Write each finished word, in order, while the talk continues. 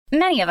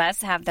Many of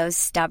us have those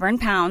stubborn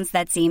pounds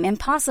that seem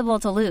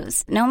impossible to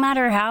lose, no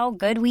matter how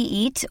good we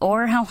eat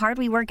or how hard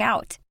we work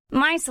out.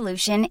 My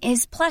solution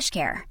is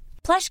PlushCare.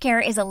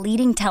 PlushCare is a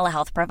leading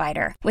telehealth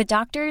provider with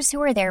doctors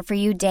who are there for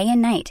you day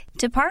and night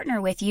to partner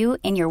with you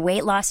in your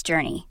weight loss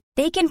journey.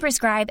 They can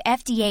prescribe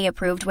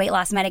FDA-approved weight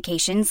loss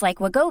medications like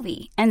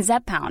Wegovy and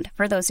Zepbound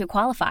for those who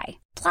qualify.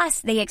 Plus,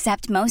 they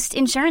accept most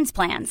insurance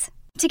plans.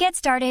 To get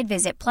started,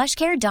 visit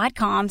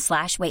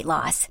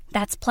plushcare.com/weightloss.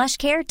 That's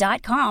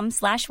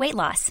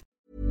plushcare.com/weightloss.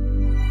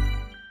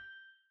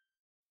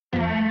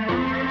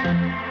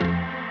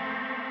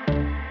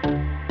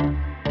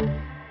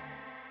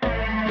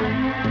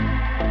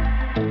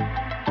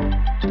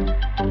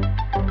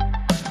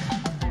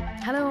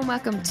 Hello and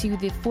welcome to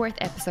the fourth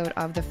episode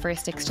of The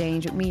First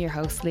Exchange with me, your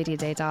host, Lydia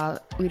Daydahl.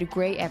 We had a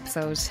great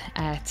episode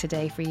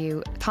today for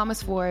you.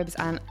 Thomas Forbes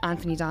and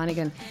Anthony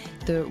Donegan,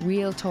 the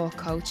Real Talk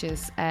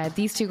coaches.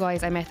 These two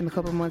guys, I met them a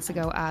couple of months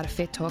ago at a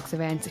Fit Talks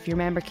event. If you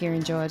remember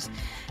Kieran Judd,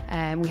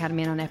 we had him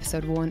in on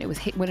episode 1. It was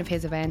one of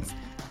his events.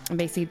 And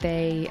basically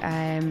they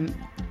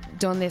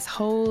done this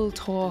whole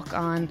talk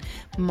on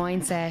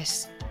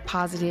mindset,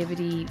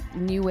 positivity,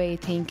 new way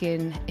of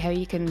thinking, how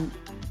you can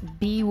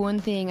be one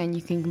thing and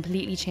you can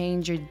completely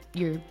change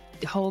your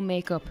whole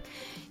makeup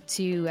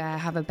to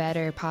have a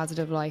better,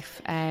 positive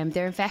life.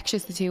 They're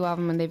infectious, the two of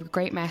them, and they've a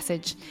great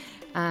message.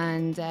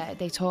 And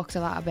they talked a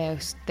lot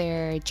about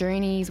their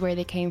journeys, where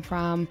they came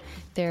from,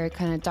 their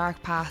kind of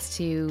dark past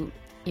to,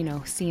 you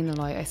know, seeing the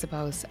light, I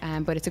suppose.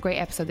 But it's a great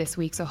episode this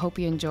week, so hope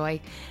you enjoy.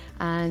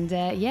 And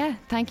yeah,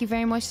 thank you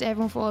very much to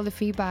everyone for all the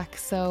feedback.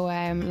 So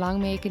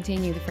long may it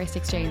continue, The First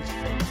Exchange.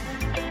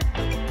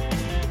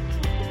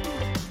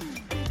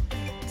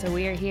 So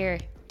we are here,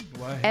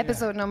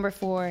 episode number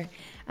 4,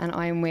 and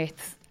I'm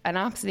with an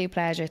absolute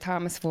pleasure,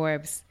 Thomas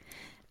Forbes,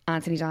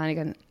 Anthony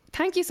Donegan.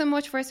 Thank you so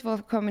much, first of all,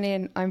 for coming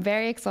in. I'm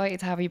very excited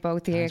to have you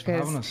both here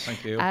because,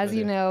 as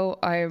you know,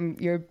 I'm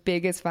your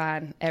biggest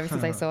fan ever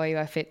since I saw you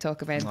at Fit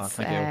Talk events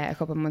a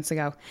couple of months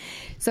ago.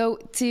 So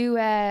to,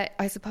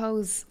 I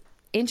suppose,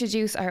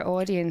 introduce our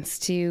audience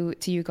to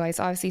you guys,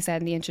 obviously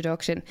said in the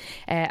introduction,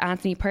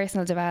 Anthony,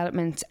 personal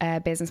development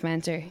business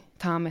mentor,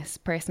 Thomas,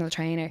 personal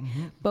trainer.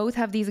 Both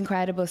have these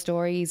incredible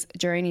stories,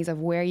 journeys of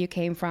where you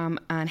came from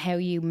and how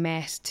you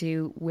met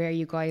to where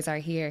you guys are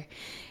here.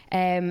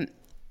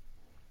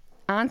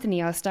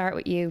 Anthony, I'll start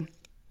with you.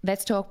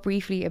 Let's talk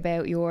briefly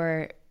about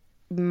your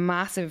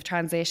massive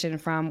transition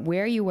from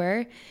where you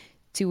were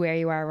to where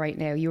you are right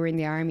now. You were in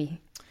the army.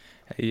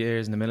 8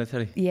 years in the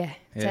military. Yeah.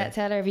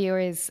 Tell our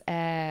viewers,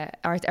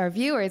 our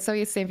viewers, so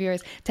you say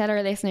viewers, tell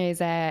our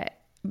listeners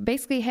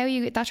basically how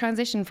you that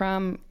transition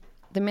from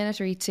the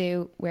military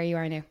to where you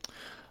are now.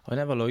 I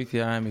never liked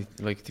the army.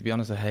 Like, to be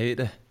honest, I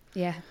hated it.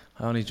 Yeah.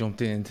 I only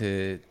jumped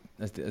into,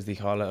 as they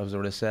call it, I was a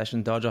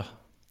recession dodger.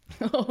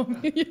 Oh,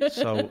 yeah.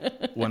 So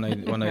when I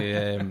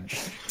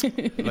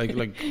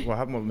like what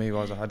happened with me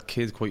was I had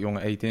kids quite young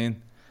at 18.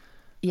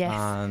 Yes.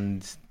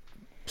 And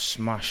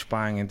smash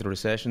bang into the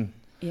recession.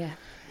 Yeah.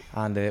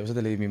 And it was had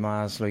to leave my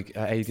mum's like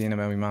at 18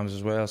 about my mum's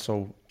as well.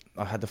 So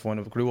I had to find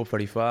it. Grew up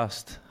very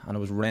fast, and I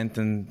was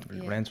renting,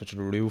 rents which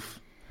were the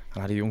roof, and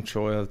I had a young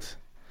child,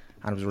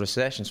 and it was a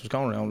recession, so I was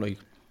going around like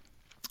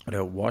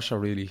without a washer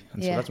really.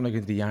 And so that's when I got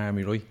into the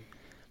army, right?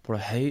 But I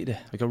hated it.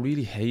 Like, I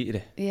really hated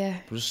it. Yeah.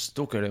 I just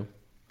stuck it out.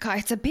 God,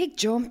 it's a big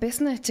jump,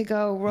 isn't it, to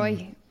go,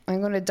 right,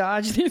 I'm going to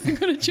dodge this, I'm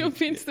going to jump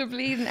into the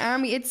bleeding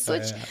army. It's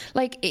such,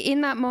 like,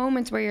 in that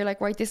moment where you're like,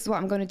 right, this is what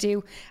I'm going to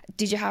do.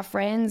 Did you have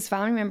friends,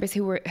 family members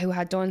who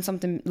had done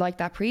something like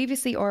that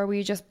previously, or were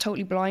you just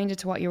totally blinded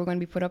to what you were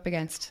going to be put up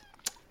against?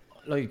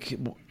 Like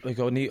I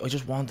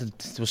just wanted,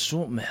 there was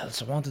something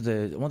else. I wanted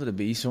to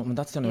be something.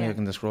 That's the only way I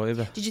can describe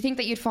it. Did you think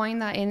that you'd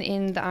find that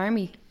in the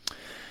army?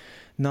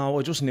 No,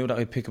 I just knew that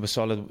I'd pick up a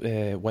solid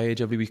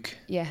wage every week.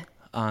 Yeah.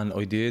 And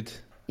I did.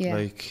 Yeah.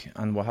 Like,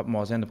 and what happened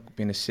was I ended up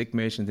being a sick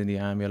merchant in the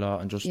army a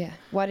lot, and just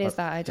what is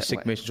that? A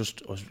sick merchant.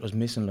 Just I was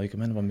missing, like, I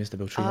remember I missed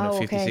about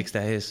 356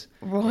 days.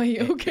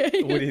 Right.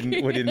 Okay.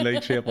 Within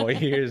like 3 or 4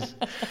 years,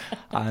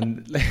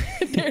 and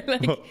they're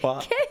like,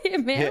 get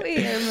him out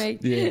here,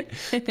 mate. Yeah.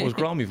 I was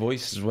growing my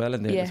voice as well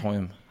in there at the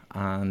time,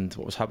 and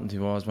what was happening to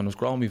me was when I was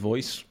growing my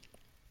voice,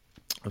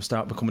 I was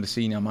starting becoming a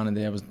senior man in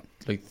there. I was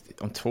like,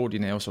 I'm 30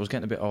 now, so I was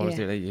getting a bit older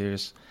there 8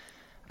 years,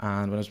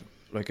 and when I was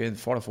like in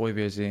 4 or 5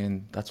 years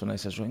in, that's when I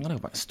said, right, I'm going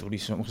to go back and study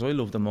something, because I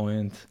love the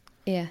mind.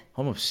 Yeah.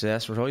 I'm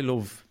obsessed with it. I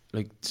love,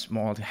 like,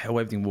 small, how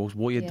everything works,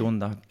 why you done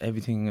that,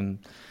 everything. And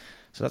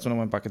so that's when I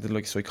went back and did,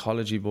 like,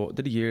 psychology, but I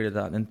did a year of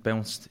that and then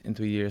bounced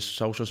into a year of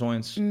social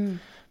science.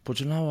 But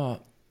you know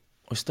what?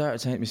 I started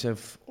saying to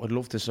myself, I'd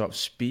love to sort of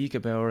speak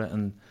about it,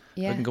 and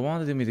I can go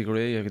on to do my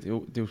degree, I could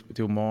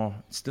do more.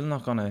 It's still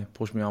not going to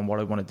push me on what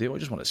I want to do. I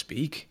just want to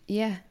speak.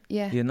 Yeah.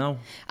 You know?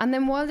 And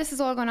then while this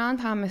is all going on,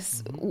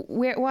 Thomas,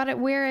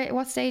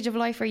 what stage of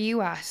life are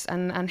you at?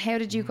 And how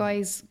did you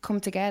guys come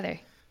together?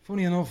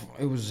 Funny enough,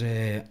 it was,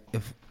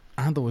 if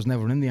Anthony was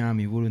never in the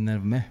army, we would have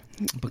never met.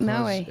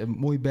 Because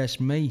my best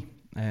mate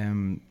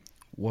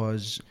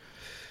was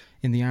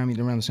in the army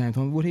around the same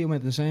time. Would he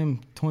went at the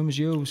same time as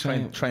you?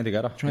 Trained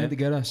together.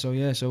 Together.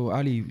 So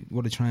Ali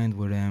would have trained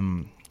with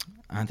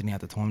Anthony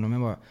at the time. I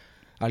remember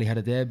Ali had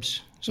a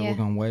Debs, so we're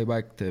going way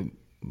back to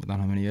I don't know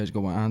how many years ago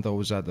when Anto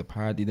was at the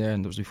party there,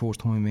 and it was the first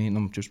time meeting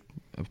him. Just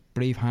a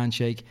brief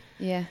handshake.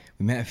 Yeah.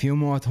 We met a few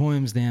more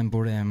times then,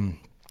 but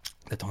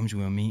the times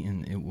we were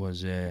meeting, it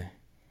was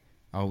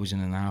always in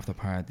an after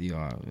party,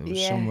 or it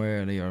was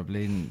somewhere they are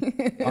bleeding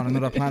on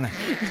another planet.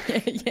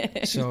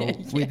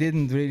 We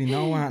didn't really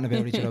know anything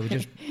about each other. We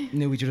just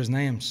knew each other's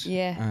names.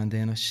 Yeah. And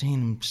then I seen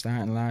him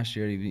starting last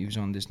year. He was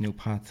on this new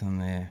path,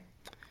 and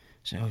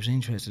so I was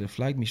interested. It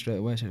flagged me straight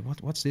away. I said,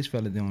 "What's this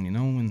fella doing?" You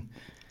know, and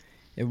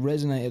it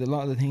resonated. A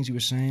lot of the things he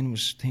was saying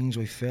was things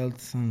I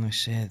felt, and I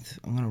said,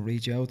 "I'm going to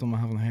reach out to him." I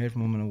haven't heard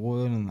from him in a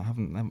while, and I've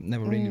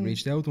never really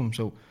reached out to him.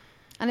 So.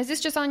 And is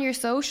this just on your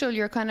social,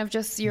 your kind of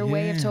just your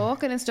way of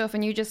talking and stuff,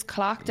 and you just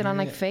clocked it on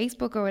like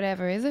Facebook or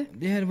whatever, is it?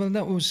 Yeah, well,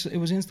 it was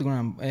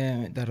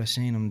Instagram that I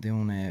seen him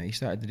doing. He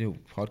started to do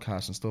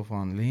podcasts and stuff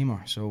on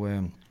Lemur, so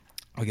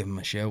I gave him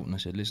a shout and I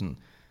said, listen,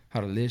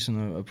 had a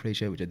listen, I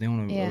appreciate what you're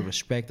doing. I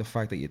respect the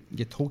fact that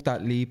you took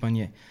that leap and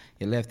you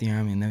left the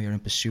army and now you're in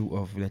pursuit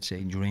of, let's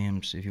say,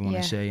 dreams, if you want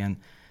to say. And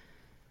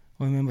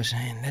I remember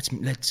saying,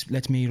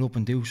 let's meet up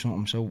and do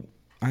something. So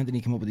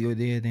Anthony came up with the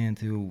idea then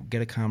to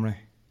get a camera,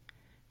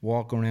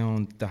 walk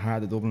around the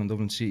heart of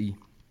Dublin City,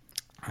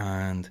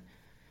 and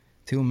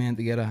two men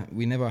together.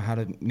 We never had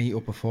a meet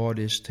up before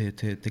this to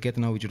get to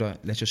know each other.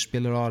 Let's just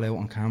spill it all out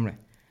on camera,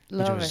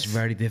 which was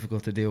very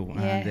difficult to do.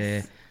 Yes.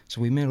 And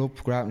so we met up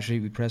Grafton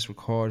Street. We pressed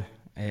record.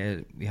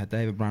 We had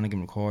David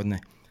Brannigan recording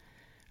it,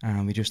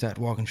 and we just started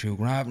walking through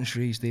Grafton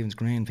Street, Stephen's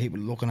Green. People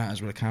looking at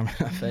us with a camera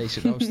in our face,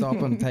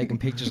 stopping, taking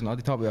pictures, and all.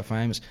 They thought we were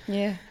famous.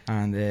 Yeah.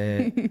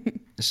 And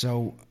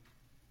so.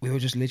 We were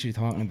just literally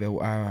talking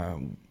about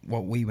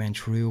what we went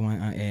through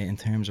in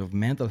terms of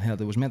mental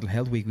health. It was Mental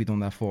Health Week we done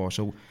that for,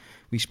 so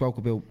we spoke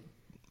about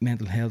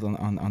mental health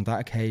on that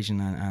occasion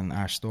and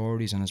our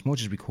stories, and as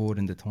much as we could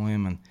in the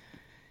time, and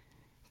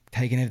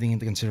taking everything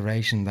into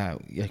consideration that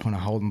you're kind of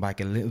holding back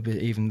a little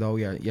bit, even though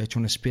you're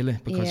trying to spill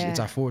it because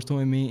it's our first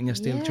time meeting. You're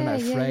still trying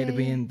to afraid of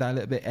being that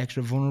little bit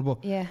extra vulnerable.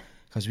 Yeah.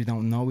 Because we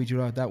don't know each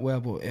other that well,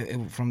 but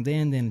from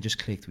then it just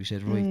clicked. We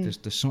said, right,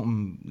 there's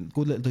something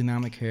good little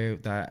dynamic here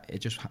that it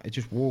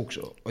just works.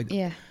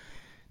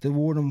 The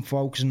word I'm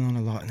focusing on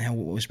a lot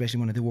now, especially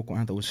when I do work with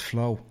Anto, is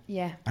flow.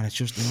 Yeah. And it's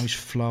just a nice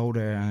flow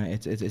there, and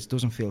it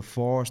doesn't feel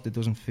forced. It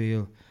doesn't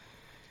feel.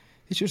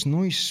 It's just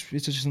nice.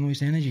 It's just a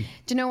nice energy.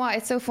 Do you know what?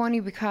 It's so funny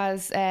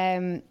because.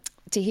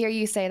 To hear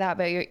you say that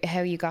about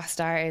how you got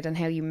started and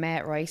how you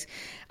met, right?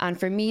 And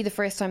for me, the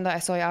first time that I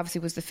saw you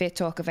obviously was the Fit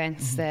Talk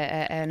events,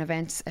 an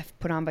event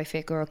put on by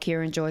Fit Girl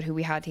Kieran Judd, who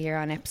we had here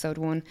on episode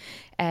 1.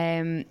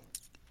 And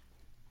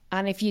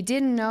if you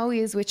didn't know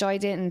yous, which I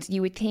didn't,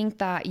 you would think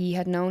that you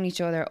had known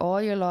each other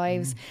all your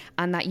lives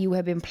and that you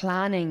had been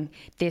planning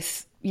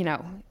this, you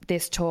know,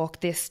 this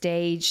talk, this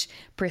stage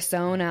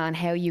persona, and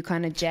how you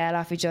kind of gel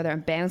off each other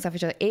and bounce off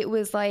each other. It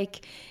was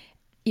like,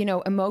 you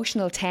know,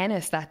 emotional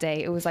tennis that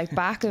day. It was like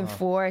back and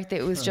forth.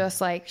 It was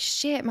just like,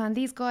 shit, man,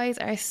 these guys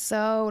are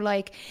so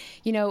like,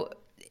 you know,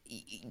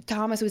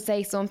 Thomas would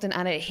say something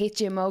and it hit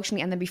you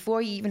emotionally, and then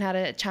before you even had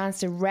a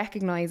chance to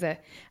recognise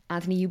it,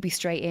 Anthony, you'd be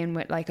straight in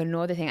with like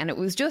another thing, and it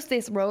was just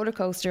this roller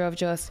coaster of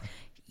just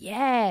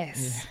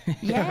yes.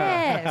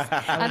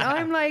 And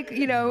I'm like,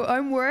 you know,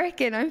 I'm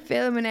working, I'm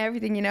filming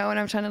everything, you know, and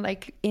I'm trying to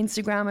like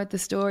Instagram it, the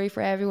story for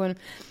everyone.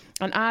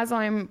 And as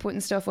I'm putting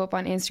stuff up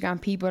on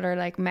Instagram, people are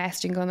like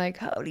messaging, going like,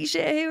 holy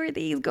shit, who are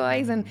these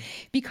guys? And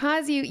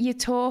because you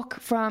talk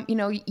from, you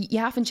know, you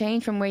haven't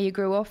changed from where you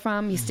grew up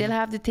from. You still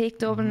have the thick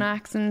Dublin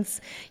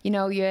accents, you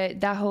know,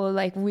 that whole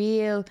like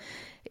real,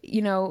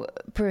 you know,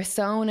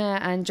 persona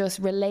and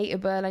just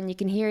relatable. And you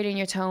can hear it in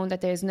your tone that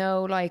there's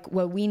no like,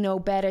 well, we know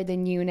better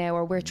than you now,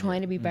 or we're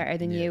trying to be better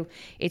than you.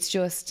 It's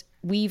just,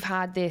 we've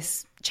had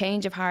this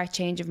change of heart,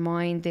 change of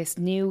mind, this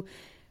new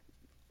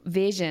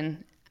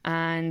vision,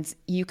 and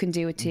you can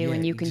do it too,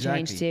 and you can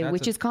change too,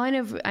 which is kind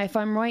of, if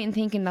I'm right in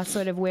thinking, that's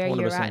sort of where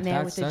you're at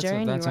now with the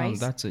journey, right?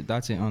 That's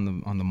it on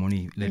the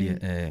money,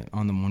 Lydia,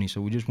 on the money. So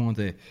we just want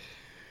to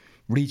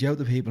reach out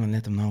to people and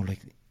let them know,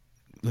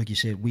 like you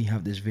said, we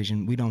have this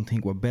vision. We don't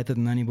think we're better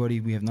than anybody.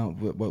 We have not.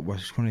 We're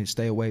trying to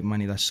stay away from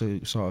any of that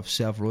sort of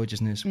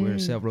self-righteousness, where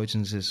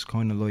self-righteousness is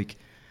kind of like,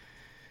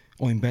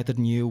 I'm better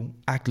than you,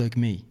 act like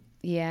me.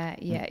 Yeah.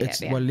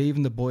 We're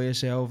leaving the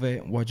bias out of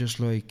it. We're just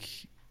like,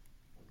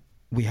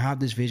 we have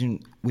this vision.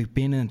 We've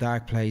been in a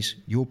dark place.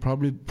 You're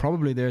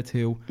probably there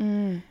too,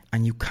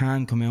 and you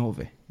can come out of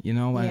it, you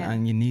know.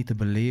 And you need to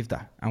believe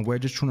that. And we're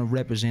just trying to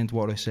represent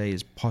what I say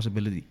is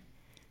possibility.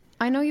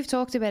 I know you've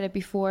talked about it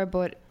before,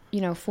 but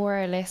you know, for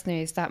our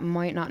listeners that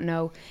might not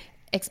know,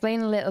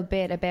 explain a little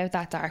bit about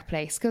that dark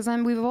place, because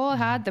we've all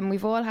had them.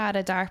 We've all had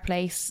a dark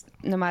place,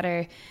 no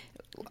matter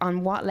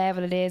on what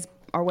level it is,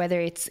 or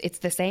whether it's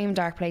the same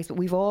dark place. But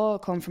we've all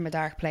come from a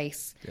dark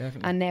place.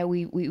 Definitely. And now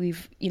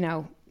we've you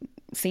know,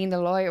 seen the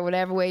light, or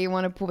whatever way you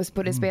want to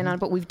put a spin on,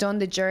 but we've done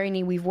the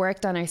journey, we've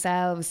worked on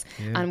ourselves,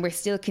 and we're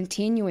still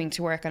continuing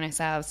to work on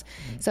ourselves.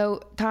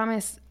 So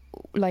Thomas,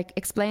 like,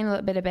 explain a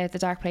little bit about the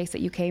dark place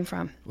that you came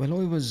from. Well,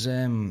 I was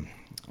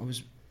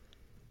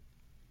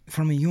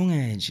from a young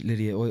age,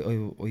 Lydia.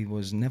 I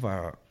was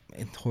never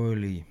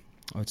entirely,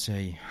 I'd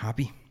say,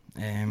 happy.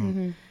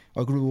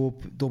 I grew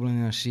up Dublin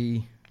inner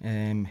city,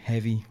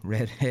 heavy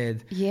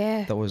redhead.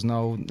 Yeah. There was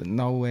no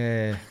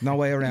way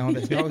around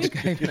it, no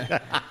escaping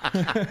it.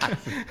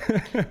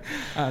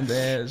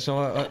 And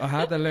so I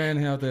had to learn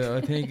how to.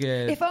 I think.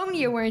 If only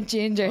you weren't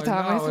ginger,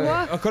 Thomas.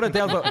 I could have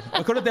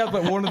dealt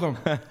with one of them,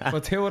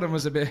 but two of them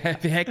was a bit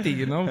hectic,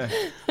 you know.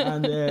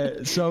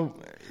 And so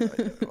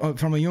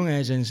from a young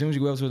age, and as soon as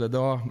you go out through the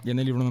door, you're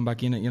nearly running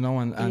back in it, you know.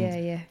 And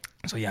yeah.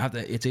 So you have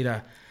to. It's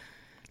either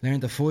learn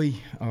to fight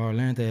or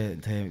learn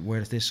to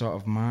wear this sort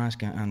of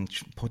mask and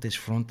put this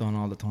front on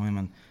all the time,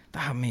 and that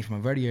happened to me from a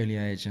very early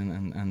age,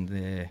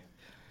 and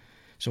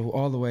so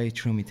all the way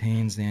through my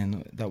teens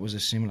then that was a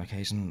similar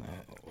case, and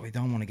I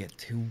don't want to get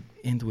too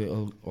into it,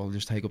 I'll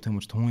just take up too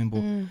much time,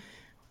 but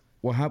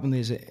what happened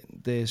is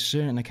there's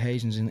certain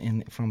occasions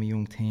in from a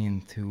young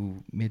teen to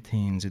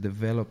mid-teens, I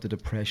developed a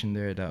depression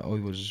there that I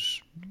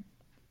was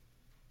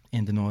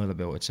in denial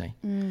about, I'd say,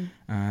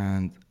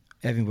 and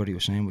everybody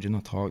was saying, would you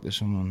not talk to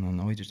someone?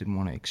 And I just didn't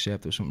want to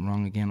accept there was something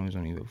wrong again. I was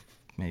only about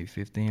maybe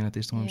 15 at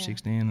this time,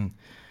 16.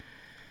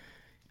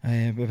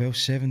 And about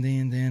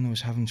 17 then, I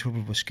was having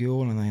trouble with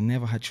school, and I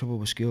never had trouble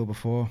with school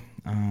before.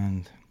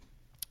 And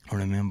I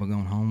remember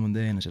going home one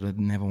day and I said, I'd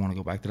never want to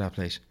go back to that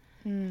place.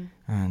 And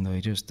I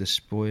just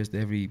despised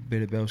every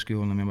bit about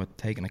school. And I remember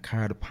taking a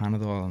card of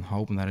Panadol and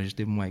hoping that I just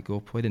didn't wake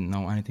up. I didn't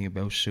know anything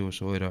about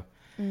suicide or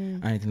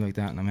anything like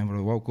that. And I remember I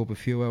woke up a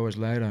few hours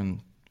later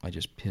and I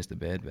just pissed the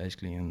bed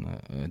basically, and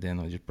then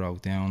I just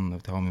broke down. I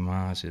told my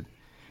ma, I said,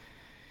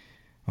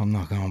 I'm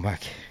not going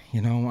back,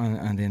 you know,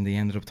 and then they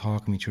ended up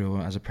talking me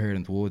through as a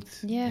parent would.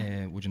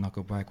 Yeah. Would you not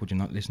go back? Would you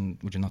not listen?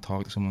 Would you not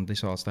talk to someone?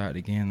 This all started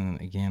again, and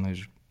again I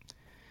was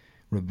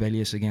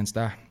rebellious against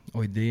that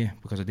idea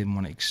because I didn't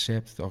want to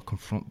accept or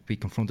be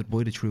confronted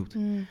by the truth.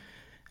 And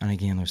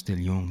again, I was still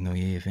young,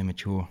 naive,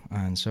 immature,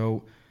 and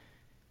so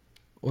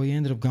I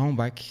ended up going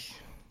back,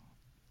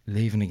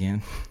 leaving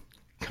again.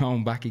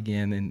 Going back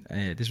again,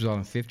 and this was all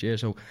in 5th year,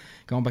 so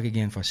going back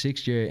again for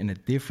 6th year in a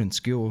different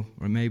school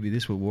where maybe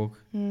this would work,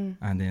 and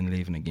then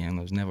leaving again.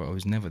 I was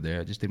never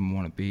there. I just didn't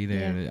want to be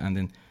there, and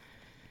then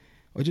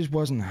I just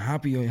wasn't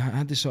happy. I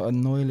had this sort of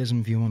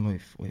nihilism view on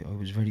life. I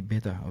was very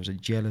bitter. I was a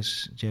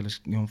jealous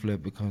young fella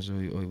because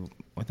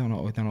I don't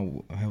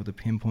know how to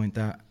pinpoint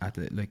that.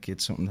 Like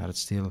it's something that it's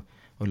still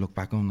I look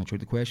back on and try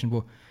to question,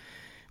 but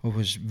I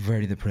was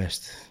very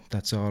depressed.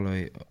 That's all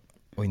I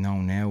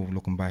know now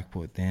looking back,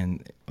 but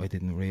then I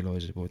didn't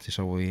realise it. But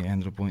so I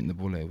ended up biting the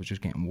bullet. It was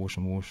just getting worse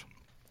and worse.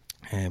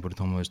 By the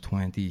time I was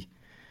 20,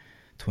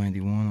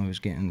 21, I was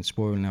getting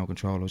spiraling out of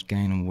control. I was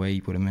gaining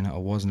weight. But the minute I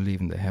wasn't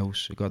leaving the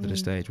house, it got to the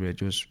stage where it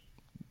just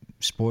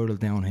spiraled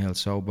downhill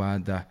so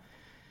bad that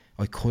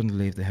I couldn't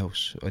leave the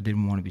house. I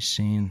didn't want to be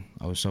seen.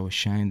 I was so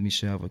ashamed of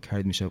myself. I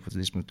carried myself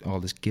with all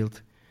this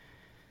guilt.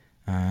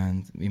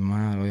 And my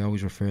man, I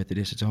always refer to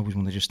this. It's always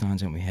one that just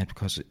stands out in my head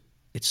because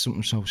it's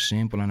something so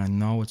simple, and I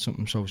know it's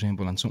something so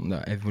simple and something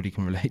that everybody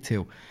can relate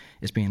to.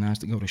 It's being asked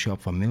to go to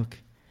shop for milk,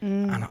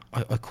 and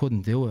I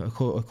couldn't do it.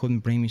 I couldn't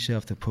bring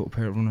myself to put a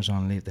pair of runners on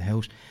and leave the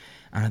house.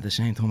 And at the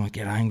same time, I'd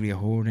get angry at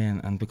her then,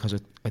 and because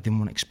I didn't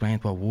want to explain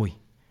to her why.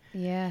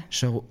 Yeah.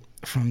 So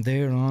from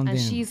there on, and then,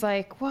 she's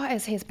like, "What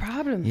is his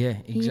problem? Yeah,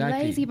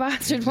 exactly. He lazy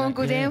bastard won't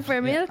go down for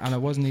a milk." And I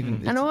wasn't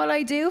even. And all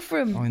I do for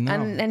him, I know.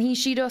 and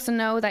she doesn't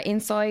know that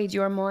inside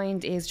your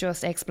mind is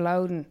just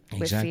exploding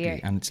with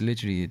fear. And it's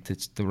literally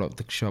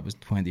the shop is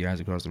 20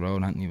 yards across the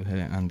road, Anthony would tell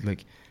you, and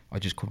like I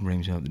just couldn't bring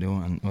myself to do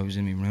it. And I was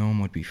in my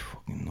room, I'd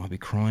be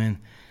crying,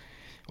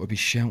 I'd be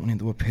shouting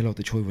into a pillow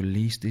to try to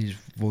release these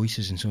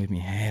voices inside my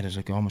head. I was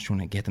like almost trying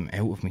to get them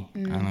out of me,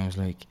 and I was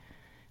like,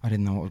 I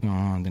didn't know what was going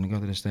on. Then I got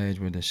to the stage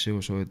where the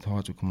suicide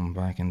thoughts were coming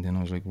back, and then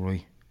I was like,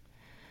 right,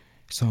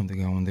 it's time to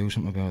go and do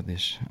something about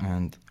this.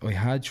 And I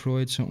had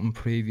tried something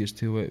previous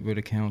to it with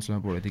a counsellor,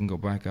 but I didn't go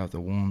back after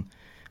one.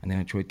 And then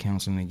I tried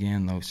counselling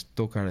again. I was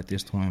stuck at it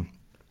this time.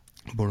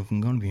 But if I'm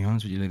going to be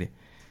honest with you, Lily,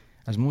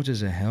 as much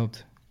as it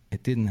helped,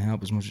 it didn't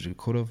help as much as it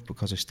could have,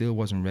 because I still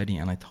wasn't ready,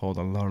 and I told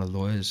a lot of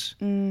lies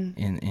in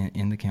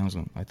the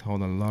counselling. I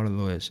told a lot of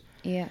lies.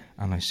 Yeah.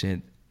 And I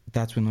said,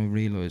 that's when I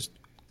realised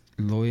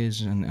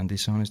lies and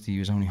dishonesty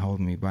was only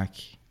holding me back.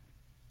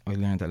 I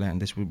learned that,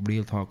 and this is what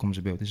real talk comes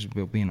about. This is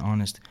about being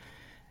honest,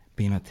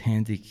 being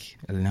authentic,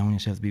 allowing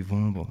yourself to be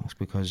vulnerable. That's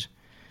because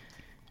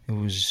it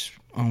was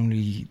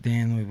only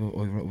then I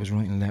was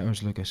writing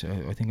letters. Like I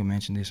said, I think I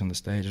mentioned this on the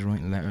stage. I was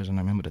writing letters, and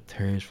I remember the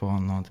tears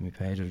falling onto my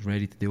page. I was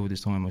ready to do it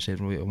this time. I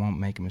said, right, I won't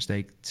make a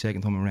mistake.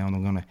 Second time around,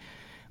 I'm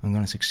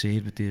gonna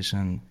succeed with this.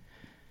 And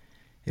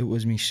it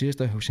was my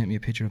sister who sent me a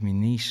picture of my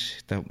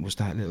niece. That was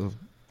that little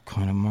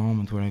kind of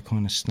moment where I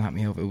kind of snapped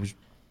me out. It was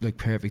like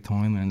perfect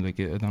timing, and like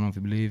I don't know if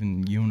you believe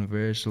in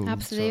universal.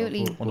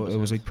 Absolutely. But it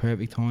was like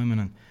perfect timing,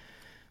 and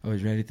I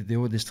was ready to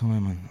do it this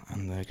time,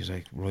 and like I was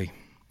like, right,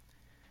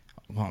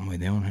 what am I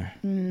doing here?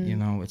 You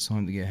know, it's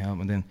time to get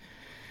help. And then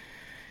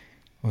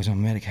I was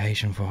on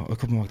medication I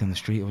couldn't walk down the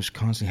street. I was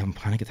constantly having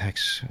panic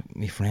attacks.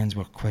 My friends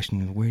were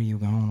questioning, where are you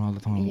going all the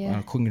time? Yeah.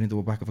 I couldn't get into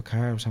the back of a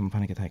car. I was having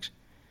panic attacks.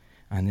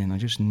 And then I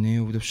just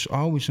knew there's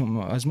always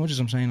something, as much as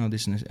I'm saying all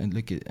this, and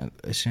like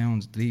it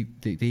sounds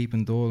deep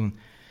and dull, and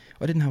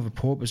I didn't have a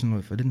purpose in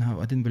life. I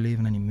didn't believe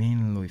in any meaning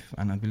in life.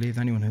 And I believed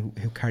anyone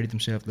who carried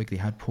themselves like they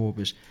had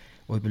purpose,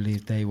 I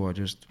believed they were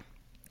just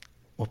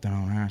up their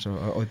own arse,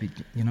 or I'd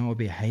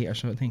be a hater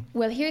sort of thing.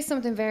 Well, here's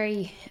something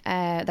very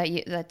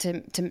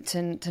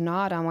to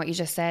nod on what you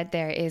just said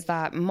there, is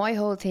that my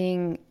whole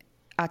thing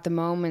at the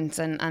moment,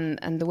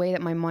 and the way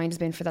that my mind has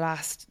been for the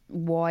last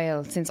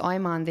while, since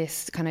I'm on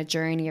this kind of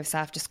journey of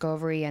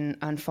self-discovery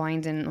and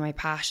finding my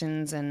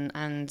passions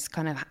and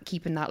kind of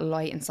keeping that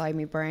light inside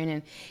me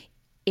burning,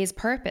 is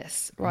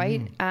purpose,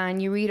 right?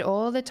 And you read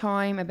all the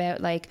time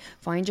about like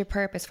find your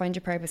purpose,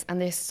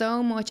 and there's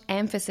so much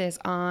emphasis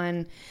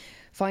on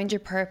find your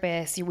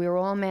purpose. We were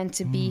all meant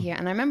to be here.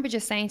 And I remember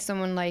just saying to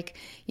someone, like,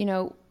 you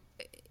know,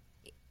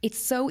 it's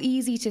so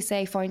easy to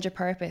say find your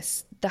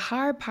purpose. The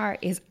hard part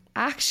is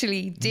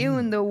actually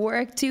doing the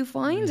work to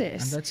find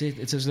it. And that's it.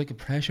 It's just like a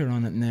pressure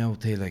on it now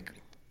to like,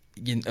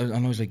 and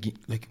I was like,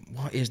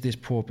 what is this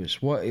purpose?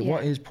 What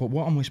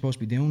am I supposed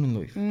to be doing in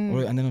life? And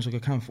then I was like,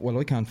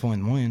 I can't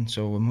find mine,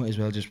 so I might as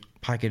well just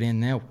pack it in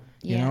now.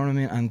 You know what I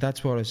mean? And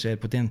that's what I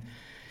said. But then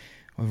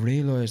I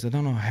realised, I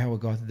don't know how I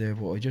got there,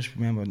 but I just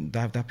remember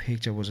that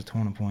picture was a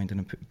turning point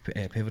and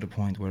a pivotal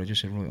point where I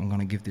just said, right, I'm going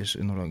to give this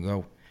another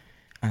go.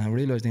 And I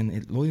realised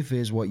then life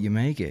is what you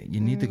make it.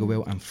 You need to go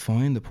out and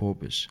find the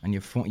purpose, and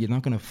you're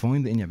not going to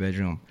find it in your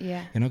bedroom.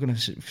 Yeah. You're not going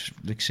to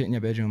sit in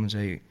your bedroom and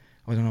say,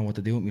 I don't know what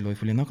to do with my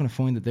life. Well, you're not going to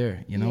find it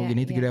there. You know, you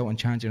need to get out and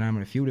chance your arm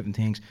at a few different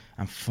things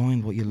and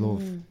find what you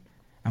love.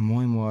 And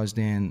mine was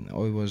then,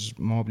 I was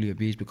morbidly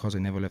obese because I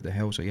never left the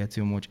house. I ate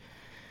too much.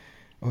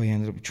 I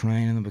ended up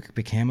training, I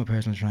became a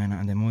personal trainer,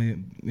 and then my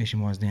mission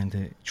was then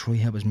to try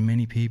help as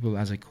many people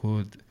as I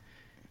could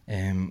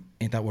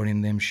that were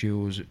in them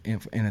shoes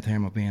in a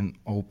term of being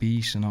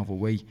obese and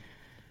overweight.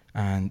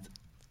 And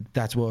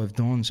that's what I've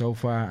done so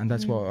far, and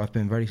that's what I've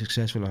been very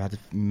successful. I've had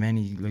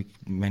many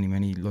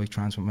life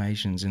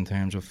transformations in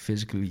terms of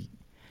physically,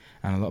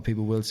 and a lot of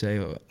people will say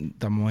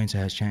their mindset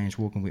has changed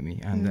working with me,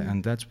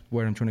 and that's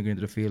where I'm trying to get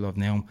into the field of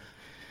now.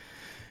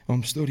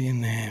 I'm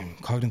studying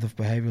cognitive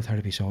behavioural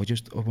therapy, so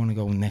I want to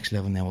go next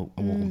level now,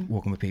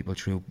 working with people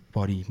through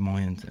body,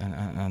 mind,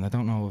 and I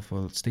don't know if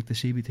I'll stick to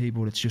CBT,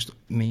 but it's just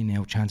me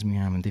now chancing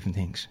my arm in different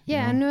things.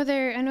 Yeah, you know?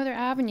 another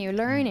avenue,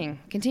 learning,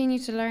 continue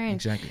to learn.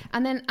 Exactly.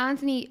 And then,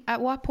 Anthony,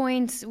 at what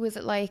point was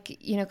it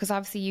like, you know, because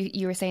obviously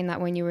you were saying that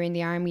when you were in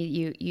the army,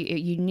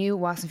 you knew it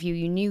wasn't for you,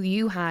 you knew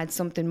you had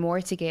something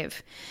more to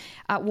give.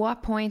 At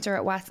what point or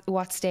at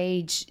what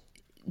stage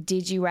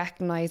did you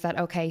recognise that,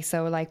 okay,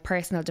 so like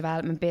personal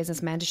development, business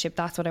mentorship,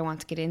 that's what I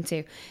want to get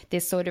into,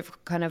 this sort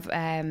of kind of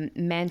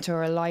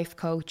mentor, life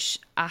coach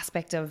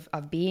aspect of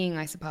being,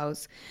 I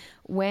suppose?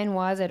 When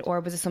was it, or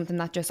was it something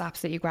that just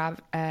absolutely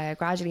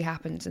gradually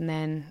happened and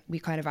then we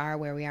kind of are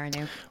where we are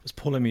now? It was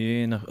pulling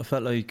me in. I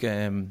felt like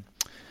I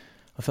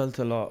felt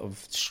a lot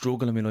of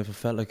struggle in my life. I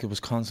felt like it was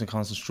constant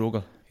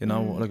struggle, you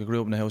know. Like I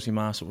grew up in a house in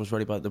Mass. It was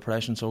very bad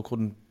depression, so I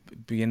couldn't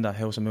be in that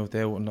house. I moved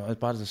out, and as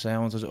bad as it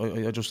sounds, it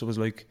was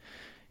like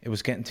it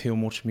was getting too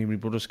much for me. My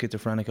brother's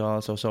schizophrenic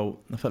also,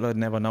 so I felt like I'd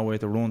never know where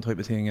to run type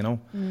of thing, you know.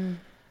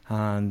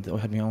 And I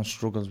had my own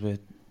struggles with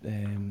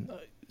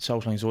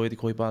social anxiety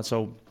quite bad.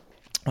 So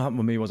what happened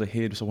with me was I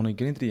hid. So when I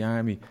get into the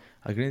army,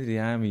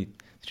 the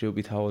truth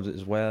be told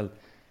as well,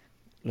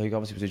 like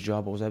obviously it was a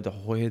job, I was able to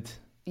hide.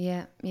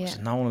 Yeah.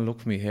 So no one will look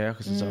for me here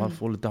because it's all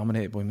full of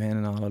dominated by men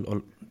and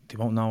all. They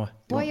won't know it.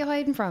 What are you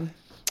hiding from?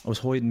 I was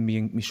hiding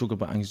me struggle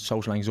with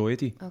social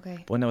anxiety.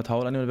 Okay. But I never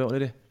told anyone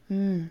about it.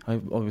 I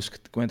was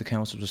going to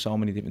counsellors with so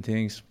many different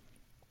things.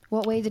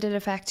 What way did it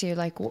affect you?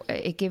 Like,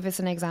 give us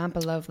an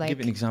example of like...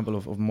 Give an example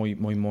of my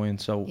mind.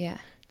 So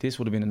this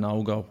would have been a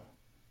no-go.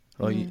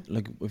 Right?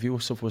 Like, if you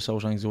suffer with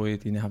social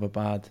anxiety and you have a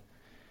bad...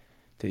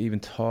 The even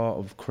thought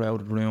of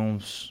crowded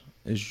rooms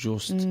is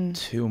just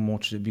too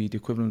much to be the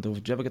equivalent of...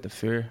 Did you ever get the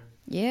fear?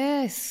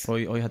 Yes.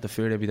 I had the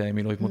fear every day in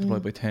my life,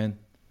 multiplied by 10.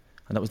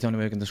 And that was the only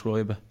way I can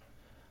describe it.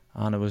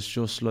 And it was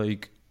just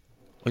like...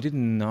 I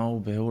didn't know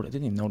about it. I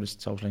didn't even know this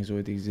social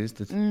anxiety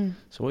existed.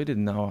 So I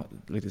didn't know,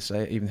 like to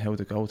say, even how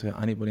to go to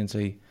anybody and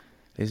say,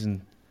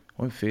 listen,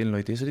 I'm feeling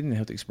like this. I didn't know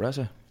how to express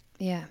it.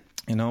 Yeah.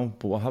 You know,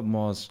 but what happened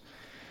was,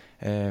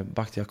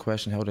 back to your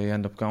question, how did I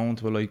end up going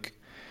to, like,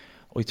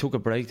 I took a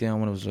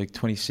breakdown when I was like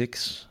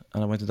 26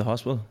 and I went to the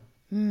hospital.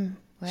 Wow.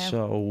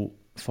 So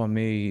for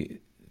me,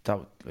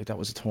 that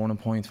was a turning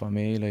point for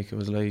me. Like, it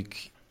was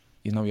like,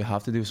 you know, you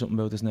have to do something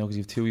about this now because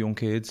you have 2 young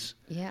kids.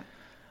 Yeah.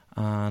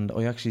 And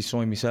I actually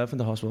saw myself in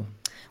the hospital.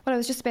 Well, I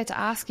was just about to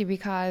ask you,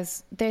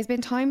 because there's been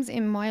times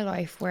in my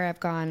life where I've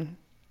gone,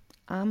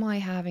 am I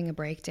having a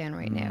breakdown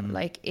right now?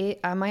 Like,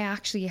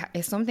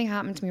 is something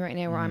happening to me right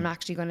now where I'm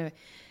actually going to,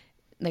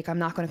 like, I'm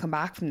not going to come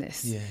back from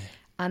this? Yeah.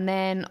 And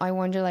then I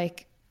wonder,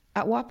 like,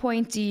 at what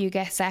point do you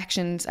get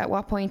sectioned? At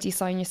what point do you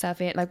sign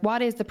yourself in? Like,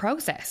 what is the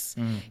process?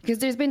 Because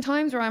there's been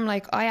times where I'm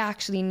like, I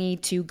actually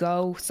need to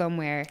go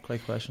somewhere.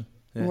 Great question.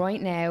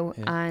 Right now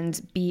and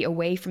be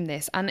away from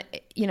this. And,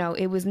 you know,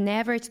 it was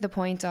never to the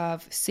point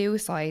of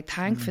suicide,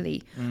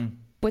 thankfully.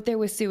 But there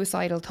was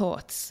suicidal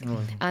thoughts.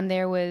 And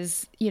there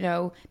was, you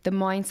know, the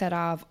mindset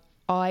of,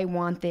 I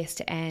want this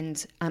to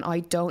end and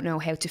I don't know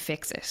how to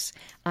fix it.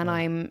 And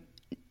I'm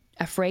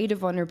afraid of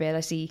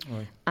vulnerability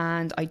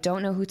and I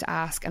don't know who to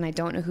ask and I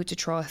don't know who to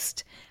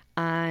trust.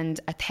 And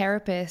a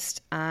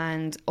therapist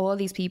and all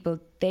these people,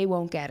 they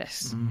won't get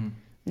it.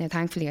 Now,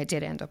 thankfully, I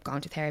did end up going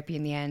to therapy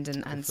in the end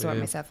and sort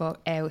myself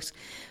out.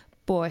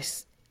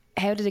 But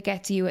how did it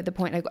get to you at the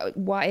point? Like,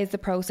 what is the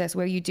process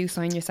where you do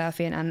sign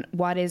yourself in, and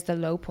what is the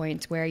low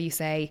point where you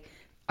say,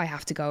 I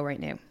have to go right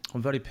now?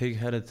 I'm very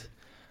pig-headed,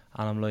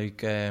 and I'm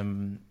like,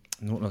 nothing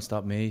will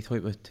stop me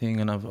type of thing.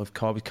 And I've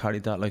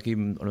carried that, like,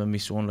 even when my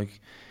son, like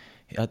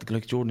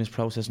during this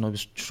process, and I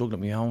was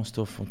struggling with my own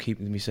stuff and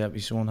keeping myself. My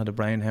son had a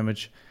brain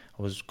hemorrhage.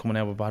 I was coming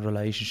out of a bad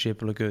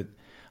relationship, like good.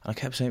 And I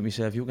kept saying to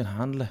myself, you can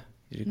handle it.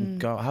 You can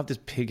go. I have this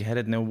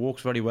pig-headed now. It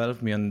works very well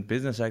for me on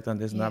business sector and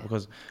this and that,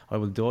 because I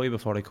will die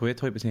before I quit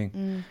type of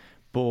thing.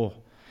 But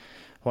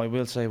what I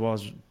will say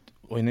was,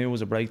 I knew it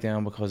was a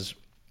breakdown, because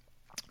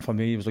for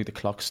me it was like the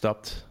clock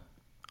stopped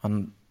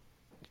and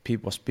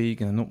people were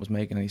speaking and nothing was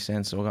making any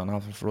sense. So I got an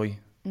awful fright.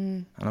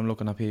 And I'm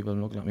looking at people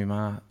and looking at my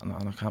ma, and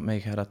I can't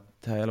make head or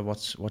tail of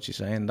what she's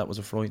saying. That was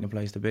a frightening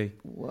place to be.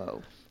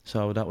 Whoa.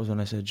 So that was when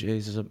I said,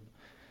 Jesus,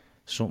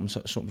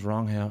 something's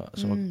wrong here.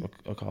 So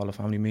I called a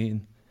family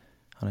meeting.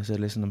 And I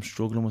said, listen, I'm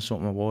struggling with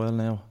something a while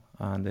now.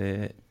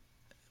 And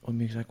what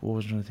my exact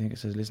words trying to think, I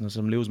said, listen,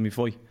 I'm losing my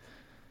fight.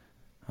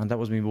 And that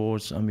was my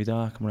words. And my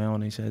dad came around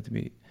and he said to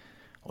me,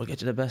 I'll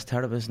get you the best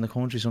therapist in the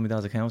country. So my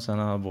dad's a counsellor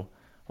and all,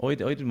 but I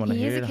didn't want to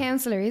hear that. He is a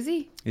counsellor, is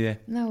he? Yeah.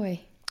 No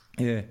way.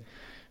 Yeah.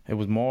 It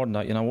was more than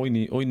that. You know, I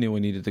knew I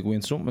needed to go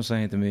in. Something was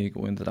saying to me,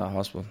 go into that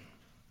hospital.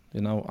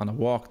 You know, and I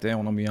walked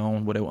down on my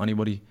own without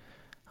anybody.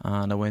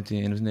 And I went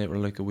in, I was in there for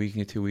like a week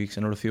and 2 weeks,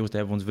 and I refused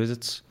everyone's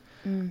visits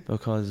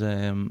because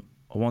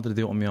I wanted to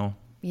do it on my own.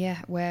 Yeah,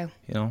 wow.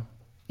 You know?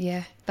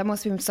 Yeah, that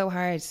must have been so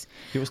hard.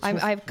 It was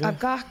tough. I've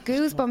got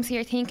goosebumps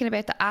here thinking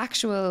about the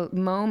actual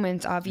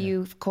moment of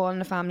you calling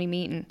a family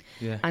meeting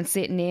and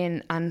sitting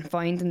in and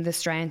finding the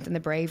strength and the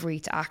bravery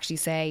to actually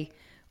say,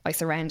 I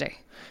surrender.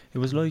 It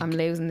was like, I'm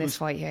losing this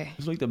fight here. It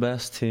was like the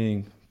best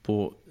thing,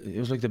 but it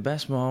was like the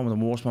best moment,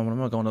 the worst moment. I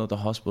remember going out of the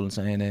hospital and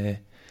saying, I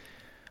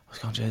was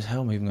going, Jesus,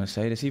 how am I even going to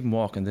say this? Even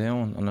walking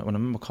down, and when I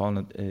remember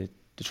calling it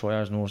the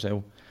triage nurse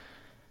out,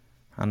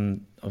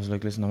 and I was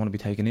like, listen, I want to be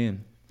taken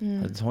in.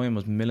 At the time I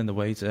was milling the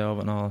weights out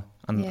and all,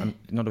 and you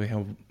know the way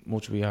how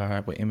much we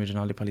are by image and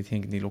all, they probably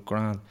think they look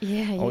grand.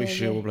 I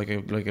show up like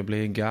a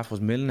bleeding gaff,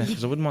 was milling it,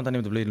 because I wouldn't want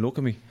anyone to bleed look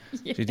at me.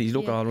 He's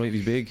look all right,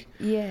 he's big.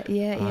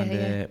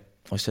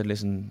 I said,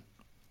 listen,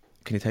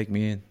 can you take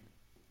me in?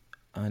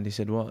 And he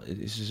said, what?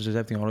 Is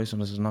everything alright? So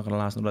I said, it's not going to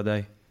last another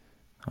day.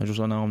 I just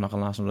said, no, I'm not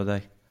going to last another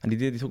day. And he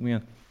did, he took me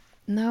in.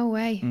 No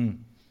way.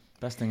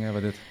 Best thing I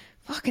ever did.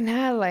 Fucking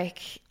hell, like,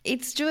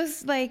 it's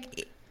just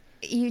like,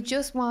 you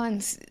just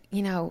want,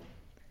 you know,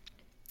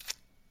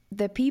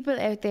 the people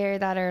out there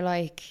that are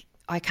like,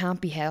 I can't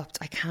be helped,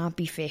 I can't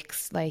be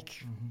fixed,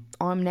 like,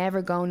 I'm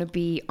never going to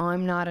be,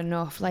 I'm not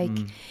enough. Like,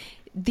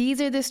 these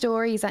are the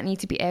stories that need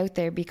to be out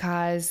there,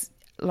 because,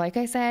 like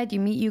I said, you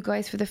meet you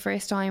guys for the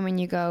first time and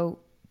you go,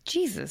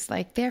 Jesus,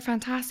 like, they're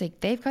fantastic.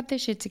 They've got their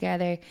shit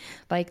together.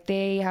 Like,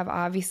 they have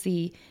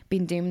obviously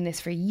been doing this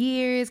for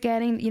years,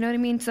 you know what I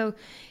mean? So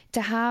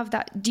to have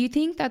that, do you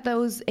think that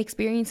those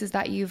experiences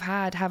that you've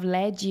had have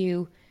led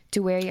you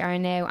to where you are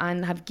now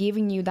and have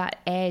given you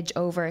that edge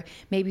over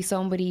maybe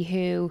somebody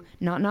who,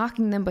 not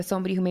knocking them, but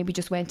somebody who maybe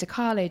just went to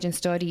college and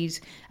studied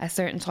a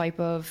certain type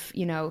of,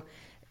 you know,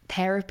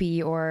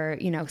 therapy or,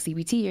 you know,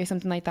 CBT or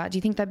something like that? Do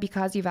you think that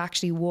because you've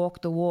actually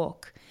walked the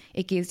walk,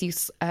 it gives you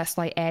a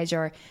slight edge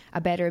or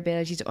a better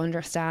ability to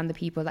understand the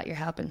people that you're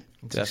helping?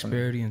 It's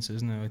experience,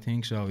 isn't it? I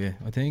think so, yeah.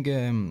 I think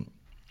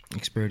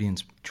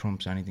experience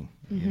trumps anything,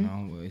 you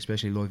know,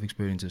 especially life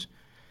experiences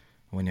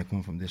when you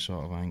come from this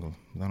sort of angle.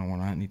 I don't know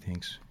what Anthony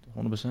thinks.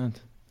 100%.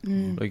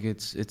 Like,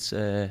 it's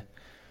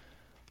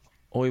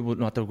I would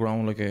not have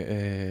grown like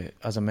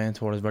as a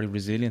mentor, as very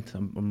resilient.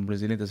 I'm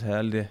resilient as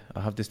hell. I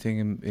have this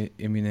thing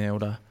in me now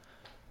that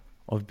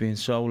I've been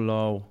so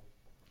low.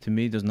 To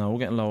me, there's no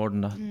getting lower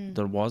than that.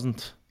 There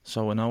wasn't.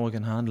 So I know I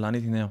can handle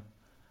anything now.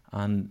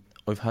 And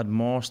I've had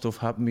more stuff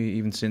happen to me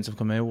even since I've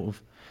come out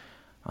of.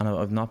 And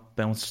I've not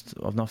bounced,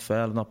 I've not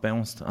fell, I've not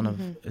bounced.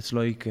 And it's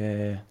like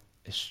a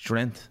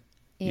strength.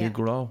 You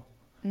grow.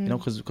 You know,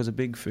 because a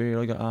big fear,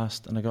 I got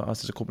asked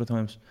this a couple of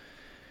times.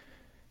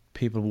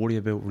 People worry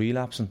about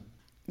relapsing.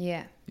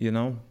 Yeah. You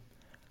know?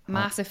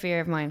 Massive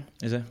fear of mine.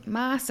 Is it?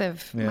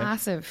 Massive.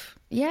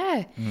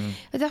 Yeah.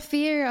 That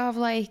fear of,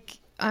 like,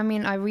 I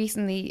mean,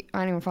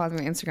 anyone follows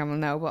me on Instagram will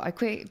know, but I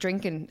quit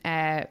drinking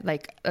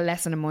like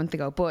less than a month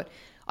ago. But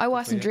I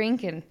wasn't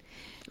drinking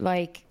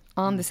like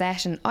on the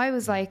session. I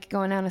was like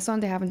going out on a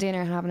Sunday having dinner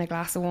and having a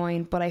glass of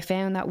wine, but I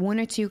found that 1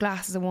 or 2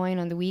 glasses of wine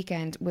on the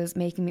weekend was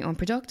making me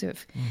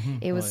unproductive.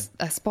 It was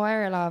a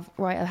spiral of,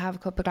 right, I'll have a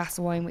couple of glasses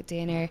of wine with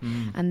dinner,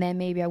 and then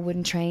maybe I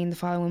wouldn't train the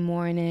following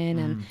morning,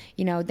 and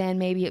you know, then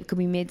maybe it could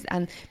be mid,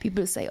 and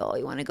people would say, oh,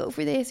 you want to go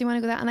for this, you want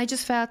to go that, and I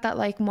just felt that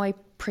like my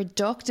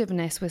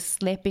productiveness was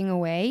slipping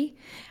away.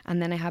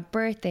 And then I had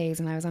birthdays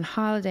and I was on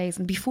holidays,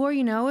 and before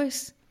you know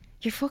it,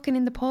 you're fucking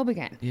in the pub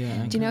again.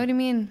 Yeah. Do you know what I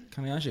mean?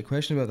 Can I ask you a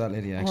question about that,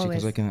 Lydia, actually?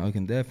 Because I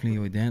can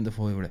definitely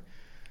identify with it.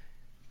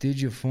 Did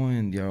you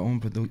find your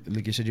unproductive,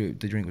 like you said,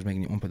 the drink was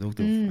making you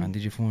unproductive, and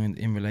did you find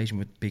in relation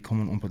with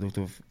becoming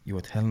unproductive, you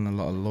were telling a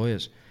lot of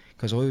lies?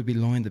 Because I would be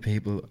lying to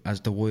people as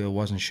to why I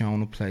wasn't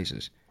showing up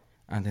places,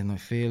 and then I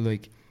feel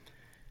like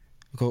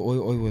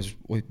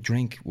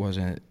drink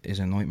is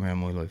a nightmare in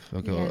my life.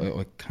 Like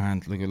I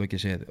can't, like you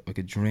said, I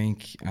could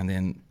drink and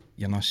then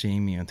you're not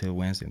seeing me until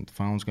Wednesday, and the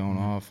phone's going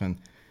off, and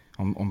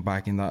I'm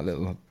back in that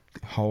little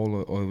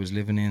hole I was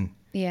living in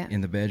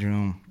the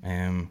bedroom,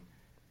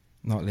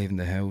 not leaving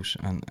the house,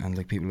 and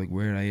like people are like,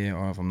 where are you?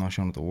 Or if I'm not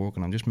showing up to work,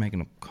 and I'm just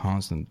making up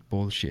constant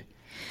bullshit.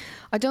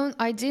 I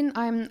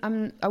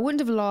wouldn't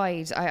have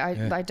lied.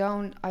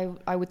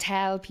 I would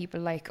tell people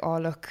like, oh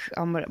look,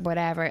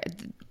 whatever.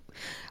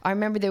 I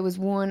remember there was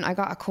I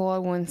got a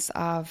call once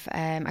of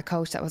a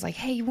coach that was like,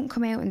 hey, you won't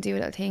come out and do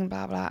that thing,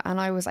 blah blah, and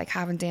I was like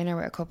having dinner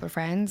with a couple of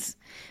friends,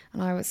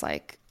 and I was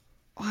like,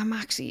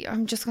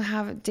 I'm just gonna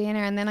have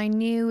dinner, and then I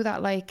knew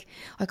that like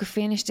I could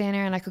finish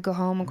dinner and I could go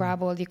home and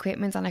grab all the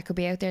equipment and I could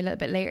be out there a little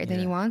bit later than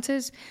he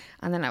wanted,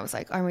 and then I was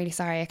like, I'm really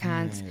sorry, I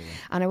can't.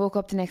 And I woke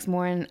up the next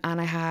morning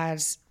and I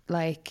had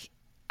like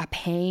a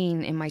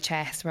pain in my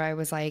chest where I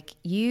was like,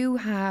 you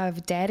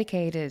have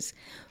dedicated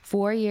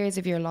 4 years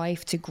of your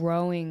life to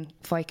growing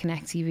Fight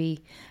Connect TV,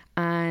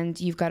 and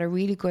you've got a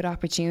really good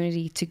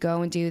opportunity to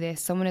go and do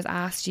this. Someone has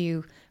asked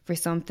you for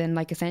something,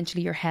 like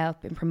essentially your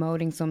help in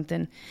promoting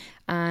something,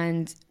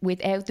 and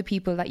without the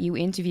people that you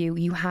interview,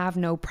 you have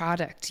no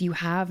product, you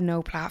have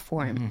no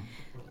platform.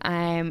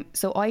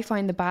 So I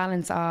find the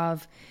balance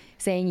of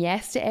saying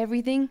yes to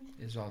everything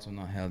is also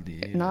not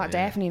healthy either,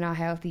 definitely not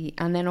healthy,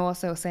 and then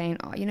also saying,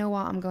 oh, you know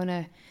what, I'm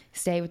gonna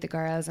stay with the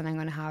girls and I'm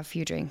gonna have a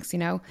few drinks, you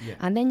know.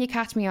 And then you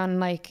catch me on,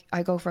 like,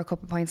 I go for a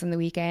couple of pints on the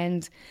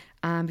weekend,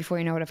 and before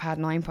you know it, I've had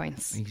 9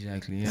 pints.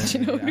 Exactly. Do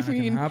you know what I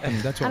mean?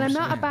 That's what I'm saying.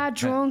 not a bad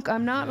drunk.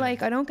 I'm not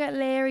like, I don't get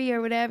Larry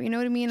or whatever, you know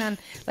what I mean? And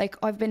like,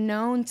 I've been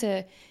known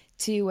to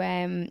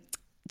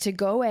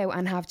go out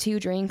and have 2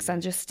 drinks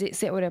and just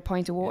sit with a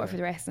pint of water for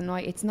the rest of the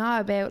night. It's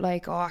not about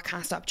like, oh, I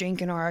can't stop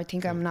drinking, or I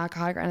think I'm an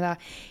alcoholic or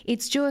that.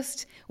 It's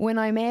just when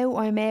I'm out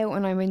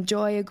and I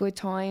enjoy a good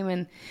time,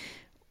 and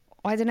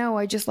I don't know,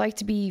 I just like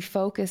to be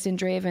focused and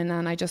driven,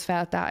 and I just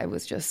felt that it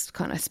was just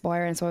kind of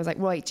spiraling. So I was like,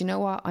 right, do you know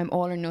what? I'm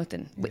all or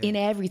nothing in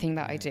everything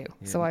that I do.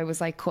 So I was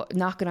like,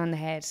 knock it on the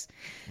head.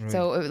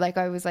 So like,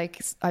 I was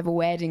like, I have a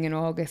wedding in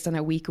August and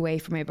a week away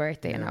from my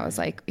birthday, and I was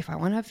like, if I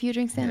want to have a few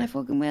drinks then I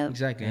fucking will.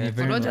 Exactly.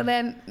 But until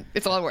then,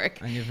 it's all work.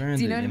 And you've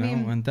earned it, you know what I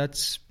mean? And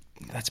that's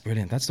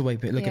brilliant. That's the way,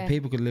 like, if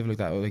people could live like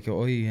that, like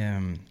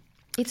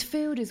it's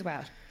food as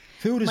well.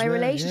 My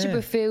relationship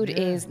with food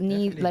is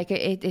like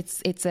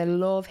it's a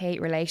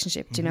love-hate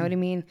relationship. Do you know what I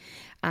mean?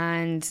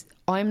 And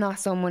I'm not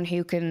someone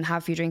who can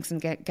have a few drinks and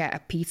get a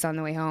pizza on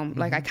the way home.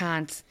 Like, I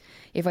can't.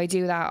 If I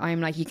do that,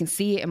 I'm like, you can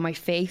see it in my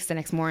face the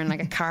next morning,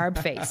 like a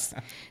carb face.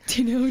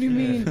 Do you know what I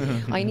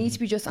mean? I need to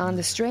be just on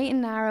the straight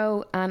and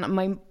narrow, and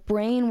my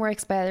brain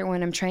works better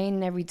when I'm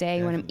training every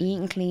day, when I'm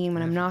eating clean,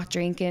 when I'm not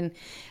drinking.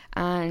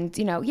 And,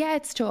 you know,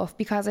 it's tough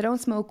because I don't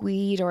smoke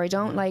weed, or I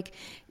don't like,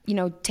 you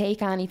know,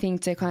 take anything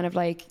to kind of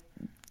like,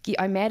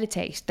 I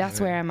meditate.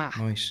 That's where I'm at.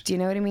 Nice. Do you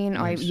know what I mean?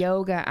 Nice. I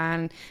yoga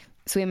and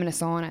swim in a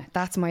sauna.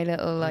 That's my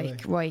little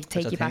like, right,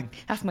 take you back.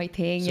 That's my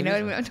thing. So you know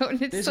what I mean?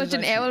 It's such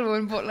an owl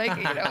one, but like,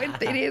 you know,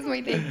 it is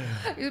my thing.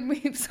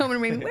 If someone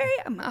rang me, where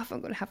I'm off,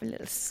 I'm going to have a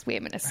little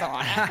swim in a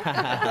sauna.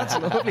 That's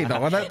lovely though.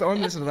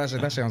 I'm listening to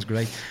that sounds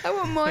great. I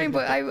won't mind,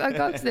 but I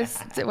go to this,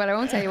 well, I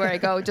won't tell you where I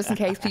go just in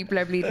case people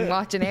are bleeding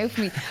watching out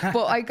for me.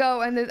 But I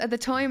go, and at the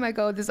time I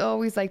go, there's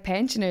always like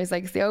pensioners,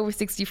 like the over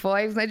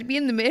 65s, and I'd be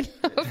in the middle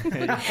of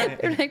them.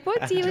 They're like,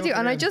 what do you do?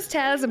 And I just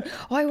tell them,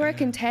 oh, I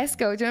work in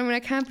Tesco. Do you know what I mean? I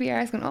can't be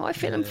asking, oh, I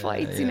film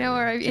fights, you know,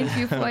 or I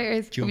interview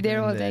fighters. We'll be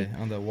there all day.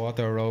 On the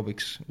water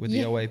aerobics with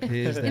the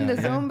OAPs. In the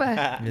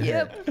Zumba.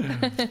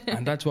 Yep.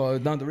 And that's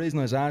what, the reason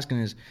I was asking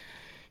is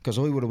because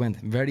I would have went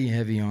very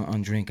heavy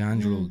on drink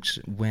and drugs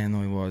when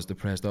I was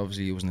depressed.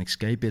 Obviously, it was an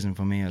escapism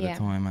for me at the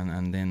time,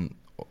 and then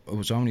it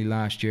was only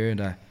last year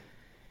that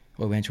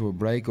I went through a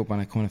breakup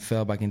and I kind of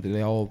fell back into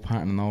the old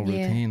pattern and old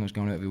routine. I was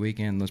going out every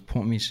weekend. I was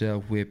putting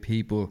myself with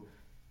people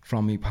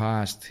from my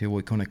past who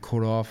I kind of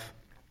cut off.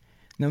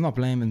 Now, I'm not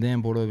blaming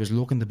them, but I was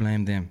looking to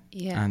blame them.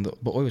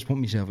 But I was putting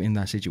myself in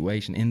that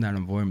situation, in that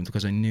environment,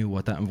 because I knew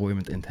what that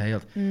environment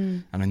entailed.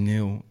 And I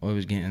knew I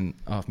was getting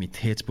off my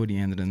tits by the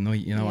end of the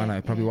night, you know, and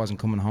I probably wasn't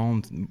coming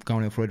home,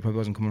 going out Friday, probably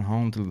wasn't coming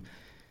home till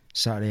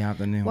Saturday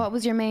afternoon. What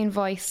was your main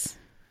vice?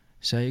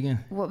 Say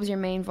again. What was your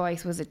main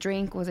vice? Was it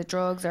drink? Was it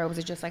drugs? Or was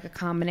it just like a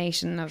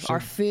combination of or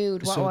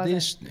food? What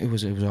was it? It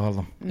was all of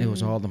them. It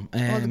was all of them.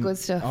 All the good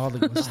stuff. All the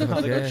good stuff.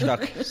 All the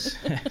good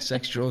stuff.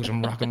 Sex, drugs,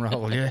 and rock and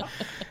roll. Yeah,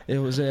 it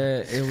was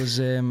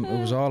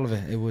all of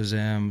it. It was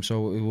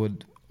so it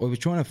would. I was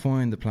trying to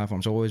find the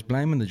platform. So I was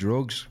blaming the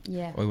drugs.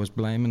 Yeah. I was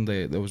blaming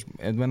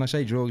and when I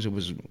say drugs, it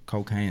was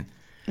cocaine.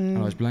 And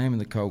I was blaming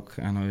the coke,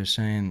 and I was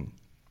saying,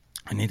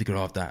 I need to get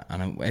off that.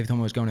 And every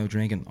time I was going out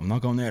drinking, I'm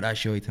not going there that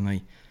shit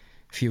tonight.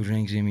 A few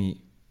drinks in me,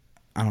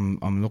 and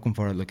I'm looking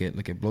for it like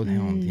a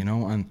bloodhound, you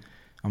know. And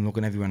I'm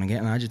looking everywhere, and I'm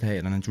getting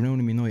agitated, and it's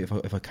ruining me night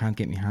if I can't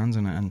get my hands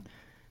on it. And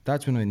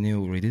that's when I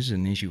knew, right, this is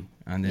an issue.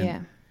 And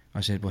then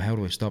I said, well, how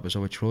do I stop it?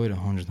 So I tried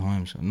 100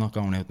 times. I'm not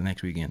going out the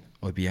next weekend.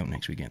 I'll be out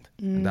next weekend.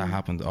 And that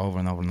happened over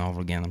and over and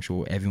over again. I'm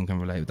sure everyone can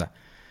relate with that.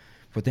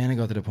 But then I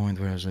got to the point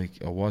where I was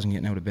like, I wasn't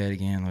getting out of bed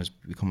again. I was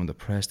becoming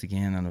depressed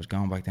again, and I was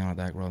going back down a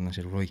dark road. And I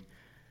said, right,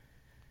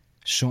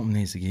 something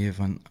needs to give.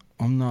 And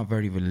I'm not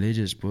very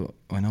religious, but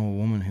I know a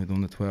woman who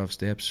done the 12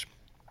 steps,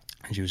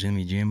 and she was in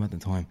my gym at the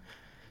time.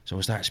 So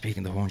I started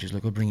speaking to her, and she's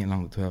like, I'll bring you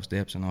along the 12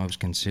 steps. And I was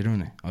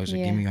considering it. I was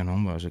like, give me your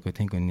number. I was like, I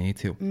think I need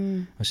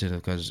to. I said,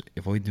 because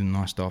if I do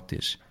not stop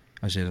this,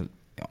 I said,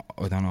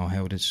 I don't know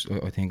how this,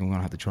 I think I'm going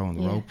to have to throw in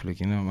the rope,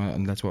 like, you know.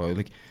 And that's what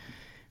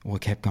I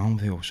kept going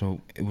to. So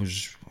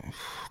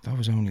that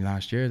was only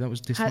last year. That was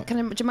this. Do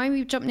you mind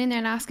me jumping in there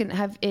and asking,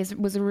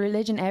 was a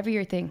religion ever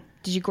your thing?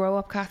 Did you grow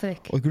up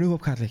Catholic? I grew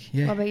up Catholic,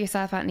 yeah. What about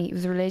yourself, Anthony?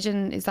 Was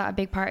religion, is that a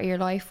big part of your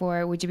life,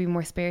 or would you be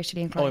more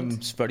spiritually inclined? I'm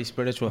very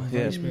spiritual.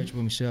 Very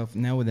spiritual myself.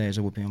 Nowadays,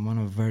 I would be. I'm on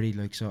a very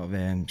sort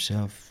of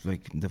self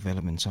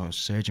development, sort of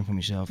searching for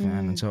myself,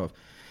 and sort of.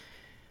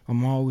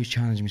 I'm always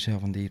challenging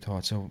myself on deep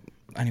thoughts. So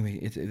anyway,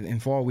 in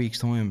 4 weeks'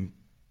 time,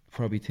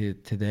 probably to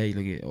today,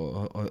 like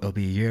I'll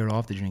be a year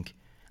off the drink,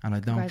 and I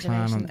don't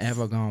plan on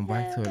ever going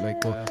back to it.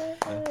 Like,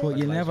 but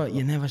you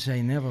never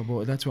say never.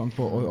 But that's what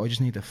I just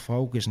need to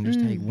focus and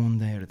just take one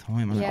day at a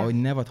time. And I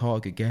never thought I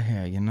could get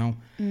here, you know.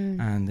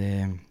 And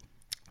the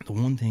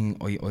one thing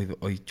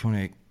I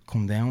trying to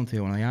come down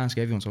to, and I ask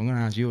everyone, so I'm going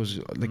to ask you, is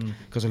like,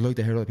 because I like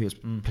to hear other people's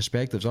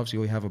perspectives.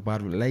 Obviously, I have a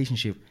bad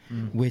relationship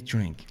with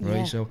drink, right?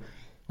 Yeah. So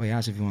I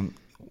ask everyone,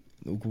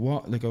 I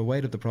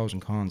weighed up the pros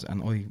and cons,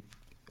 and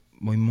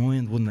my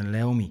mind wouldn't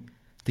allow me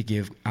to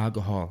give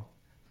alcohol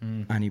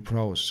any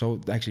pros.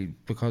 So actually,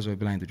 because I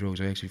blamed the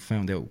drugs, I actually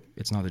found out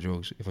it's not the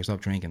drugs. If I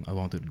stop drinking, I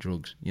won't do the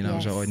drugs, you know.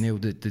 Yes. So I knew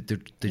that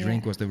the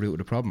drink was the root of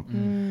the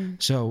problem.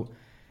 So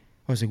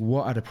I was like,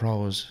 what are the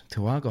pros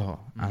to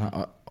alcohol?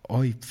 And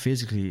I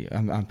physically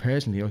and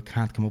personally, I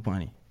can't come up with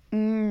any.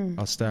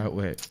 I'll start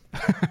with.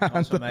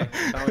 Awesome, mate.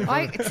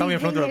 Tell me in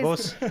front of the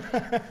bus.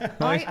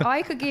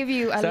 I could give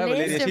you a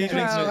list of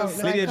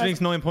pros. Lydia drinks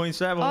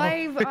 9.7.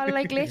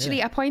 Like literally,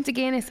 a pint of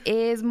Guinness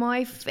is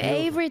my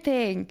favourite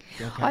thing.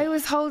 Okay. I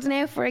was holding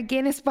out for a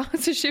Guinness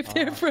sponsorship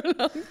there for a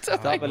long time.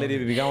 Stop it, Lydia.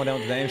 We'll be going down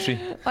to Dame Street.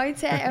 I'd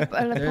say a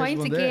pint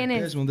of Guinness.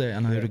 There's one there,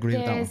 and I would agree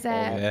with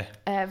that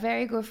one. A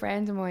very good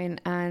friend of mine,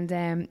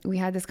 and we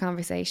had this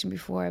conversation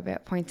before about a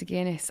pint of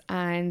Guinness,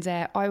 and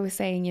I was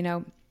saying, you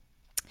know,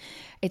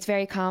 it's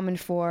very common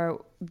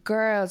for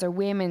girls or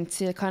women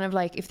to kind of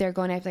like, if they're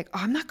going out, like, oh,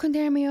 I'm not going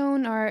there on my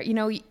own, or, you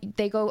know,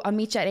 they go, I'll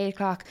meet you at 8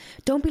 o'clock.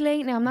 Don't be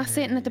late now. I'm not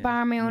sitting at the bar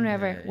on my own, or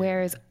whatever.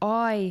 Whereas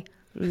I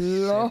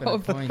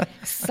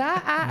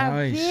sat at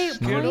a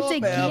big pint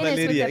of Guinness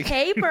with the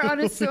paper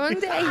on a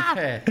Sunday.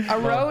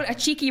 A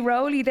cheeky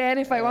rollie then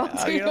if I want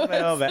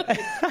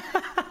to.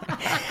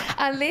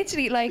 And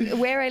literally, like,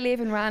 where I live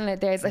in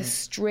Ranelagh, there's a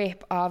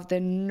strip of the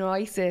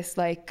nicest,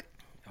 like,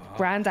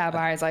 Grandad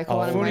bars, I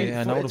call them.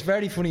 It's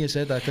very funny you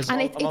said that, because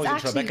it's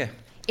actually,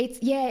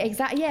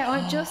 exactly. Yeah,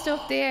 I'm just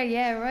up there.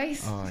 Yeah, right.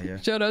 Oh yeah.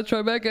 Shout out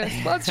Tribeca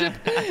sponsorship.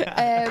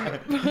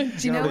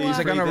 Do you know what?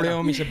 He's gonna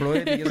ruin me, free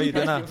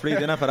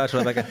dinner for that,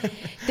 Tribeca.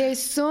 There's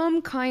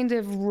some kind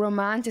of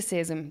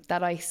romanticism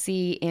that I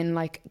see in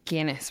like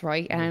Guinness,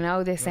 right? And I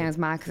know this sounds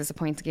mad because it's a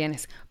pint of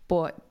Guinness,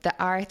 but the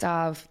art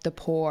of the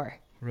pour,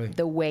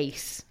 the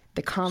wait,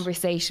 the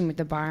conversation with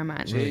the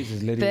barman.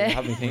 Jesus, Lydia, you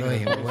have me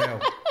thinking. Wow.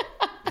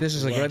 This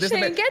is a great.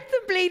 Shane, get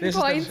the bleeding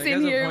points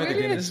in here.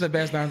 This is the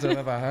best answer I've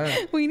ever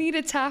heard. We need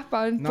a tap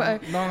on.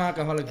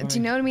 Non-alcoholic pint. Do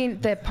you know what I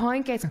mean? The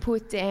pint gets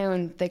put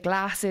down. The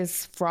glass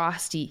is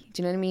frosty.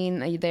 Do you know what I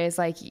mean? There's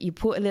like, you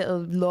put a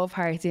little love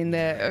heart in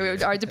the,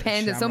 or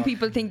dependent. Some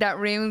people think that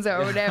ruins it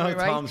or whatever,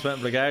 right? Tom's went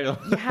Blagargo.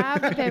 You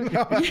have the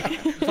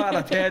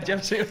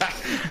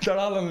They're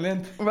all on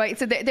lint. Right.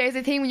 So there's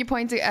a thing when you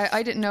point to.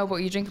 I didn't know, but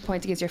you drink a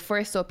pint of Guinness. You're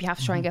first up. You have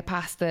to try and get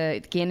past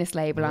the Guinness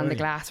label on the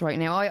glass. Right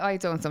now, I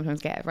don't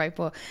sometimes get it right,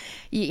 but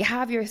you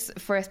have your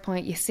first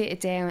pint, you sit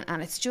it down,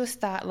 and it's just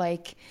that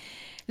like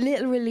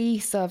little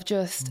release of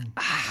just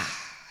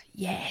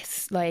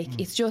yes, like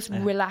it's just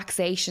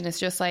relaxation. It's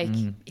just like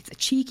it's a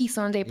cheeky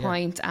Sunday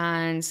pint,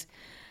 and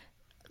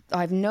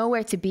I've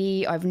nowhere to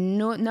be. I've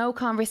no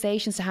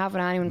conversations to have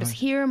with anyone. Just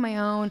here on my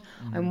own.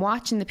 I'm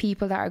watching the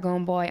people that are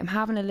going by. I'm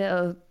having a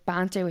little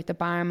banter with the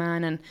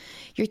barman, and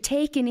you're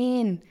taking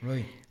in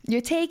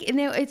You're taking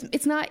now.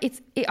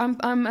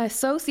 I'm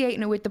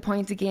associating it with the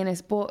pint of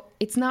Guinness, but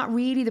it's not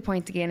really the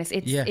pint of Guinness.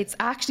 It's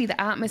actually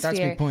the atmosphere. That's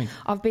my point.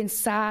 Of being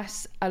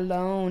sat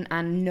alone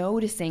and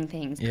noticing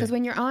things. Because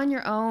when you're on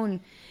your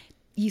own,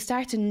 you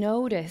start to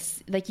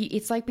notice. Like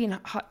it's like being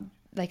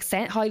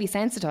highly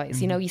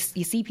sensitized. You know, you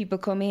see people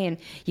come in,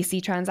 you see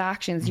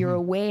transactions, you're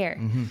aware.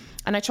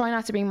 And I try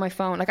not to bring my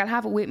phone. Like I'll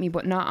have it with me,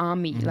 but not on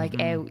me,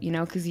 like out. You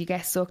know, because you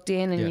get sucked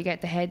in and you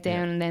get the head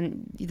down, and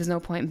then there's no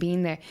point in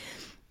being there.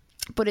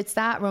 But it's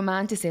that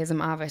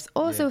romanticism of it.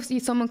 Also,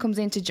 if someone comes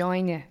in to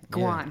join you,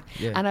 go on.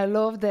 And I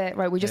love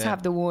we just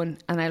have the one,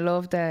 and I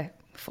love the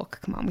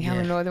come on, we have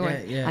another one,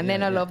 and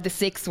then I love the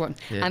 6th one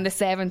and the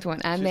 7th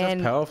one, and then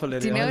that's powerful,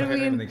 Lydia. do you know what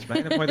I mean?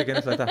 Explain the point of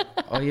Guinness like that.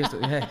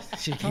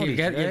 You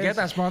get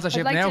that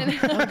sponsorship now.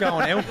 I'm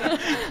going out.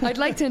 I'd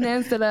like to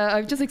announce that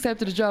I've just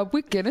accepted a job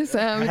with Guinness,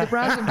 with the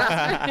brand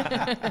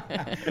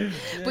ambassador.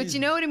 But you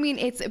know what I mean?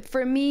 It's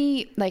for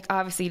me, like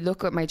obviously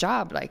look at my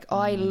job. Like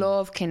I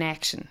love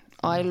connection.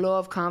 I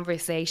love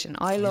conversation.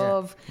 I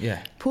love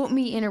put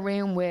me in a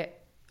room with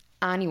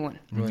anyone,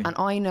 and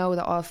I know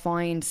that I'll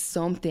find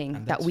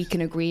something that we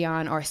can agree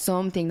on, or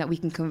something that we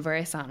can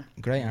converse on.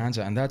 Great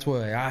answer, and that's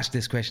why I ask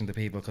this question to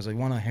people, because I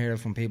want to hear it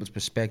from people's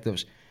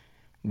perspectives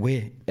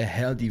with a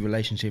healthy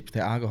relationship to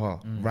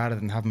alcohol, rather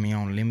than having my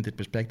own limited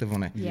perspective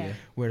on it.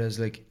 Whereas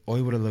like I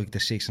would have liked the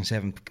 6th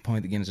and 7th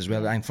pint of Guinness as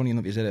well. And funny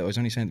enough, you said it, I was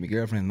only saying to my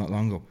girlfriend not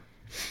long ago,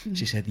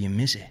 she said, do you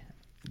miss it,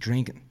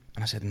 drinking?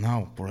 And I said,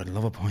 no, but I'd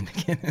love a pint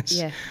of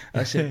Guinness.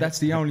 I said, that's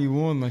the only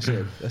one. I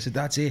said,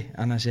 that's it.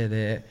 And I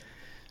said,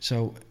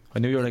 so I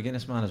knew you were a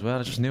Guinness man as well.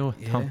 I just knew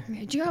it. Tom.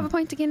 Do you have a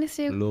pint of Guinness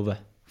too? Love it.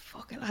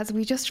 Fuck it, lads.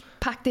 We just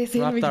pack this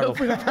in. We go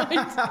for a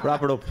pint.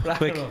 Wrap it up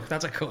quick.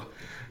 That's a cut.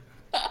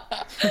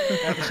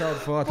 Episode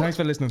 4. Thanks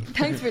for listening.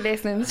 Thanks for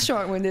listening. It's a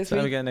short one this week.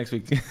 Time again next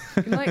week.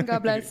 Good night and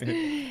God bless.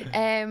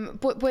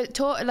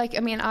 But like, I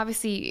mean,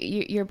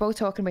 obviously you're both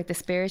talking about the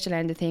spiritual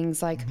end of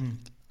things. Like,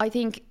 I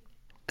think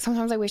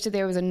sometimes I wish that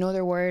there was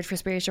another word for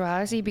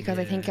spirituality, because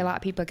I think a lot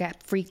of people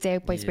get freaked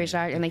out by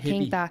spirituality, and they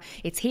think that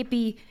it's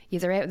hippie,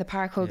 you're out in the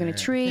park hugging a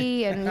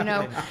tree, and you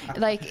know,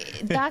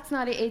 like that's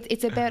not it.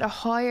 It's about a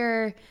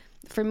higher.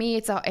 For me,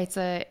 it's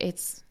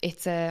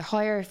a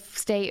higher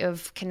state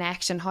of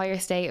connection, higher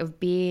state of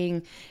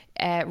being,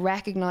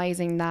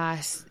 recognizing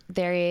that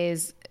there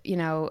is, you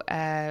know,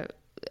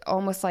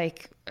 almost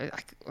like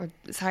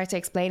it's hard to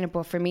explain it,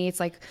 but for me it's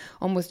like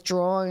almost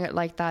drawing it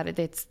like that.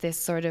 It's this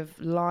sort of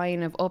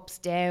line of ups,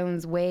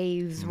 downs,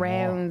 waves,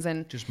 rounds,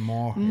 and just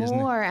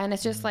more, and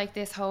it's just like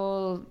this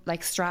whole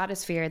like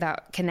stratosphere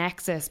that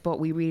connects us, but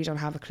we really don't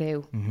have a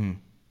clue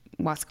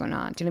what's going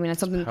on. Do you know what I mean? And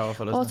something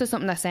powerful, also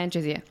something that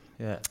centers you.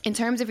 In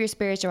terms of your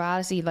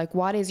spirituality, like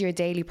what is your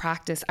daily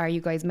practice? Are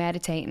you guys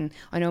meditating?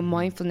 I know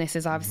mindfulness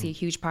is obviously a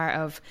huge part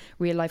of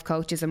real life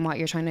coaches and what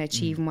you're trying to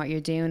achieve and what you're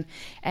doing.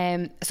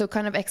 So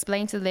kind of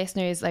explain to the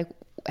listeners like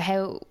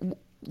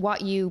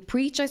what you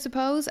preach, I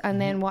suppose, and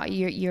then what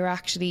you're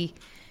actually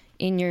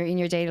in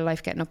your daily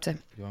life getting up to.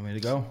 You want me to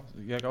go?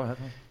 Yeah, go ahead.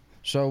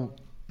 So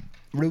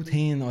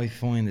routine I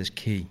find is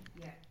key.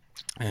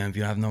 And if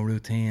you have no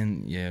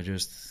routine, you're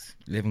just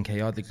living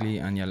chaotically,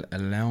 and you're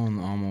allowing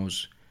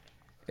almost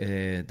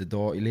you're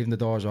leaving the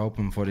doors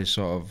open for this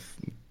sort of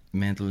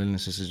mental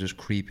illnesses to just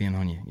creep in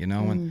on you, you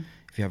know. And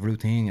if you have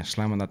routine, you're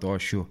slamming that door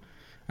shut,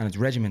 and it's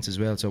regiments as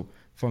well. So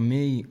for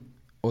me,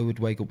 I would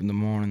wake up in the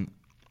morning.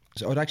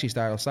 So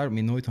I'll start with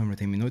my nighttime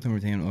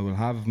routine. I will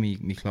have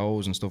me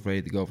clothes and stuff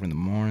ready to go for in the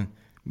morning,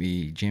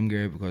 me gym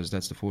gear, because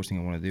that's the first thing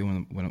I want to do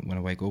when I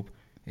wake up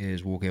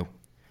is work out.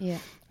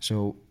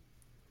 So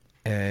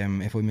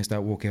if I miss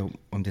that workout,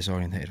 I'm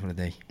disorientated for the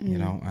day, you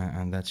know,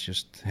 and that's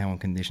just how I'm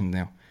conditioned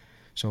now.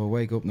 So I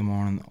wake up in the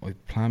morning, I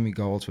plan my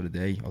goals for the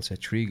day. I'll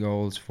set 3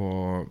 goals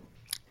for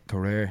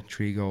career,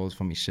 3 goals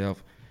for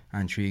myself,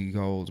 and 3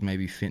 goals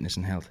maybe fitness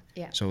and health.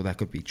 So that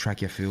could be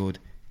track your food,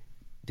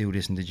 do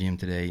this in the gym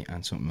today,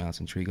 and something else.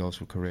 And 3 goals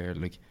for career,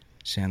 like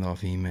send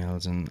off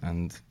emails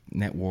and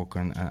network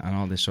and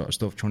all this sort of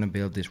stuff, trying to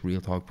build this Real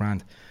Talk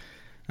brand.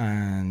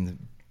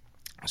 And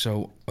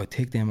so I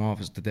take them off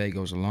as the day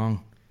goes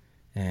along.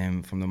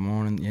 From the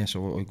morning,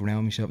 so I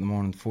ground myself in the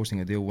morning. First thing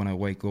I do when I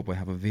wake up, I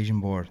have a vision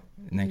board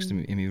next to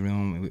me in my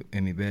room,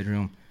 in my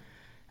bedroom,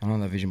 and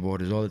on that vision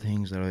board is all the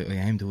things that I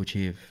aim to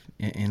achieve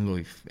in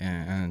life.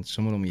 And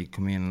some of them you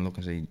come in and look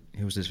and say,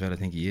 who's this fella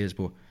think he is?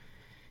 But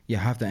you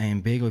have to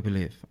aim big, I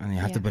believe, and you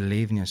have to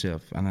believe in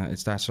yourself. And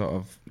it's that sort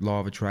of law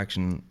of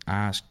attraction: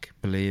 ask,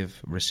 believe,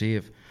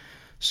 receive.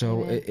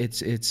 So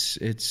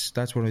it's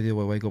that's what I do.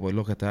 I wake up, I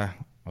look at that.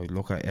 I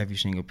look at every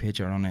single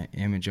picture on it,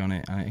 image on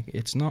it, and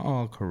it's not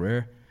all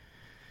career.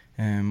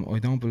 I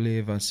don't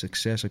believe as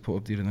success, I put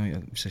up the other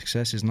night,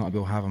 success is not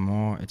about having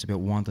more, it's about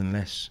wanting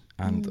less.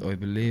 And I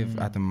believe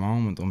at the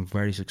moment I'm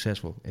very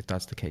successful, if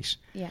that's the case.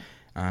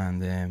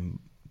 And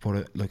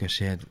but like I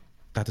said,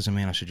 that doesn't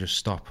mean I should just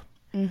stop.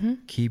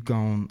 Keep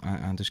going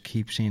and just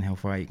keep seeing how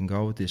far you can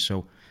go with this.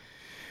 So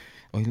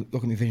I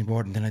look at my vision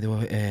board, and then I do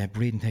a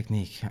breathing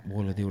technique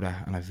while I do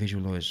that, and I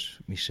visualise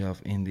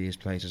myself in these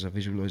places. I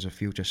visualise a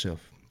future self,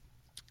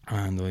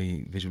 and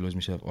I visualise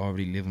myself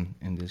already living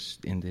in this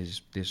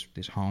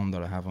home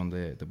that I have on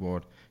the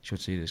board. You should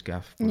see this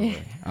gaff, by the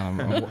way.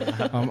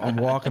 I'm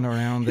walking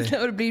around. That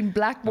would have been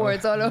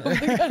blackboards all over.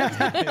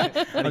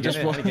 I'm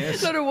just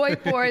sort of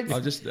whiteboards.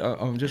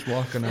 I'm just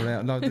walking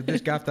around. No,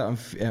 this gaff that I'm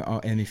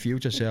in my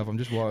future self. I'm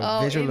just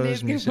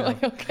visualising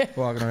myself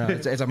walking around.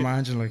 It's a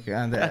mansion, like,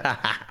 and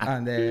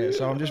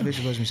so I'm just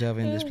visualising myself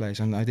in this place.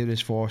 And I do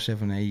this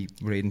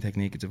 4-7-8 breathing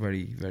technique. It's a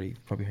very, very,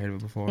 probably heard of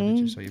it before.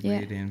 So you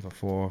breathe in for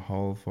 4,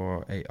 hold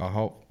for 8, or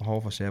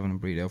hold for 7 and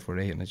breathe out for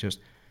 8, and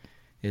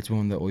it's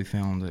one that I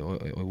found that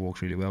it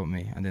works really well with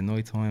me. And then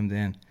night time,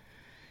 then,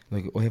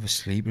 like, I have a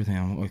sleep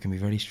routine. I can be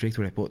very strict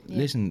with it. But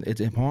listen, it's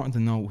important to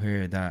know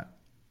here that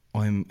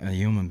I'm a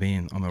human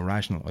being. I'm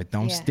irrational. I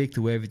don't stick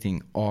to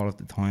everything all of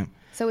the time.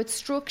 So it's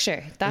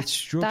structure.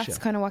 That's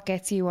kind of what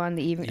gets you on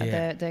the even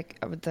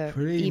the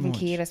even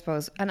keel, I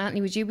suppose. And Anthony,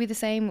 would you be the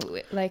same?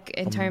 Like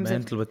in terms of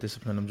mental with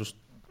discipline, I'm just.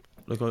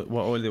 Like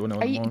what I'll do when I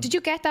was born. Did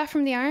you get that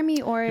from the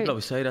army, or people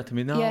always say that to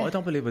me? No, I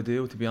don't believe I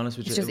do. To be honest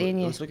with you,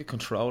 it was like a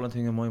controlling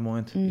thing in my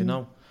mind, you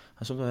know.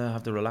 And sometimes I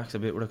have to relax a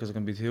bit with it because I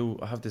can be too.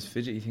 I have this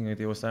fidgety thing I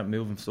do. I start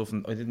moving stuff,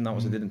 and I didn't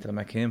notice I did until I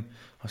met Kim.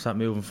 I start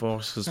moving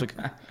first because like,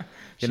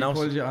 you know,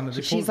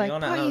 she's like,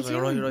 on it, and I was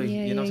like, right,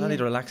 you know, so I need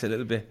to relax a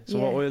little bit. So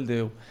what I'll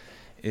do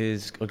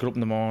is I get up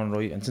in the morning,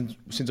 right, and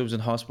since I was in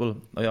hospital,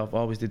 I've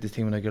always did this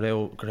thing when I get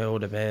out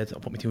of the bed, I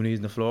put my 2 knees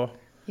on the floor.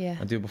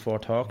 And do it before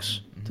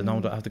talks to know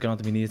that I have to get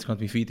onto my knees, get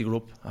onto my feet to go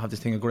up. I have this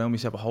thing I ground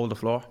myself, I hold the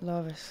floor.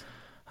 Love it.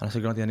 And I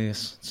say, get onto your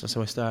knees.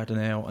 So I start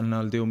now, and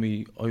I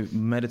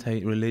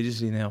meditate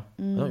religiously now.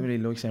 I don't really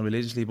like saying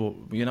religiously, but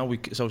you know, we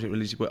associate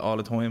religion with all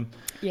the time.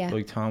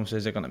 Like Tom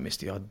says, they're going to miss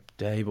the odd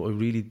day, but I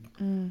really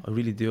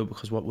do,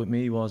 because what with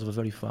me was I have a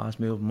very fast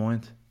moving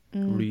mind,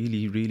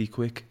 really, really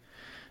quick.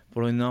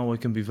 But I know I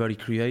can be very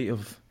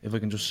creative if I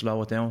can just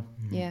slow it down.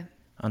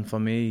 And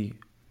for me,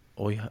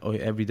 I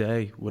every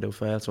day without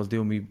fail, so I'll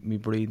do me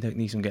breathing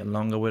techniques and getting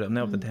longer with it. I'm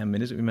now up to 10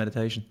 minutes with my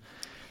meditation,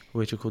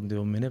 which I couldn't do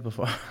a minute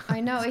before.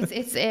 I know,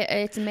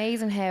 it's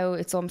amazing how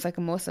it's almost like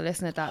a muscle,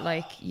 isn't it? That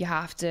like you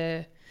have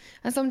to,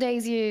 and some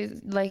days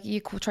you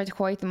try to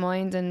quiet the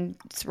mind and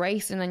it's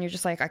racing, and you're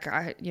just like,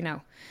 you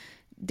know,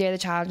 they're the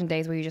challenging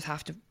days where you just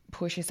have to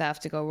push yourself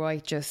to go,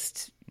 right,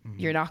 just.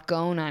 You're not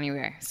going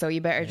anywhere, so you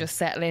better just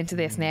settle into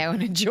this now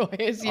and enjoy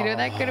it, you know,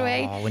 that kind of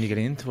way. When you get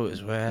into it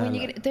as well,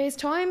 there's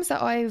times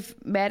that I've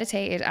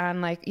meditated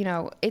and, like, you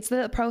know, it's a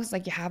little process,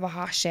 like you have a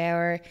hot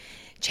shower,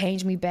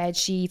 change my bed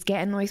sheets,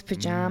 get a nice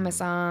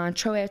pajamas on,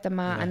 throw out the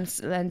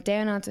mat and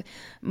down onto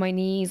my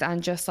knees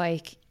and just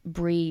like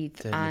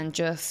breathe and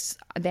just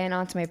then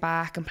onto my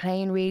back and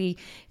playing, really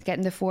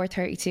getting the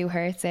 432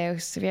 hertz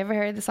out. Have you ever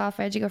heard the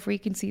solfeggio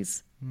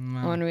frequencies?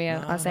 No.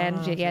 Unreal. I'll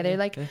send you. Yeah, they're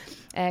like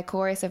a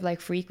chorus of like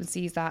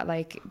frequencies that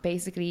like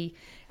basically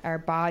our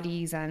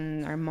bodies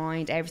and our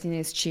mind, everything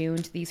is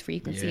tuned to these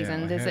frequencies.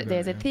 And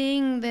there's a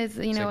thing, there's,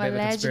 you know,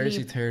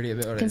 allegedly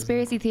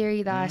conspiracy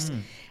theory that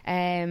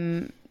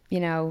you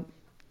know,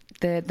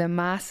 the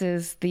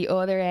masses, the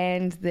other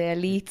end, the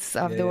elites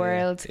of the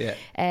world,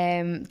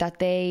 that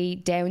they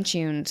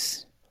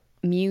downtuned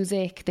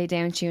music, they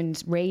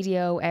downtuned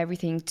radio,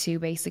 everything to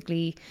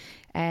basically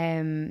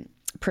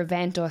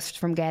prevent us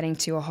from getting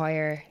to a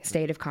higher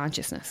state of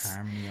consciousness.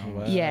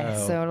 Wow. Yeah,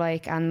 so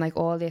like, and like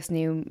all this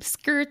new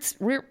skirts,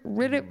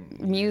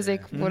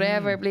 music,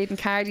 whatever, bleeding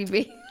Cardi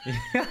B.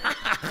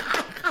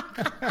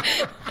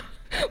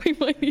 We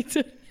might need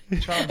to.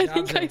 I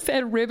think I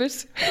said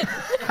ribbit.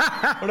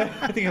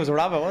 I think it was a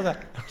rabbit, wasn't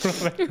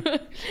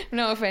it?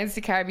 No offence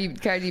to Cardi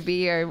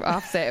B or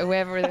Offset,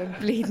 whoever the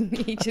bleeding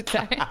idiots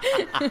are.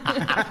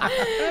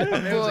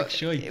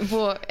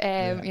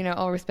 But you know,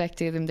 all respect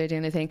to them, they're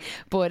doing their thing.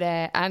 But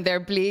and they're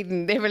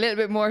bleeding. They have a little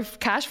bit more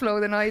cash flow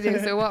than I do.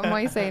 So what am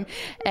I saying?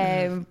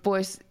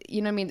 But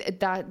you know what I mean,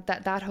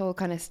 that whole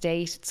kind of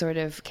state sort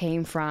of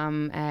came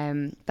from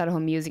that whole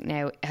music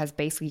now has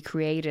basically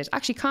created.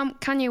 Actually,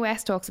 Kanye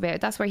West talks about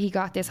it. That's where he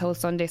got this whole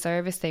Sunday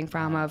service thing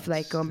from, of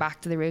like going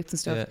back to the roots and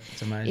stuff. Yeah,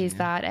 it's amazing,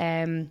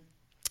 that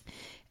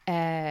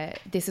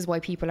this is why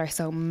people are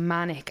so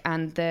manic,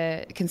 and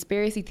the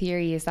conspiracy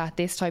theory is that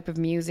this type of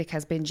music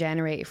has been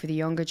generated for the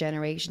younger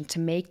generation to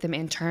make them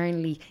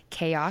internally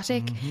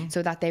chaotic,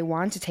 so that they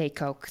want to take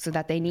coke, so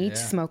that they need to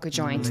smoke a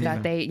joint,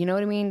 that they, you know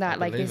what I mean, that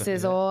like this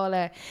is all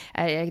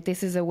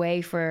this is a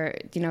way for,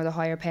 you know, the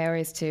higher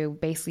powers to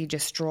basically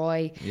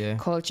destroy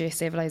culture,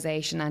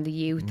 civilization and the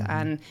youth,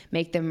 and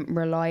make them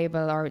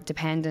reliable or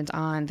dependent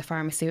on the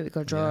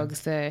pharmaceutical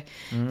drugs, the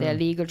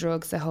illegal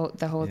drugs, the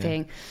whole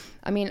thing.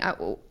 I mean,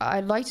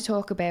 I'd like to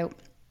talk about,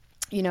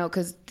 you know,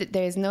 because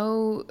there's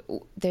no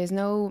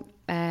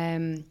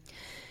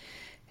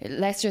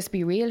let's just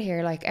be real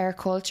here. Like our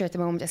culture at the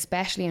moment,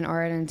 especially in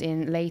Ireland,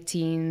 in late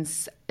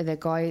teens, the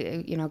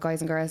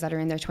guys and girls that are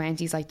in their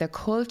 20s, like the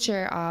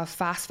culture of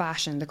fast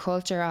fashion, the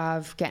culture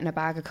of getting a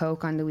bag of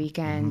coke on the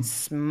weekend,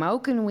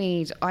 smoking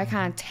weed. I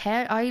can't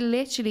tell. I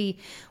literally,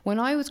 when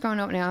I was growing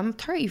up, now I'm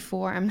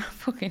 34, I'm not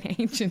fucking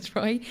ancient,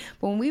 right?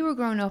 But when we were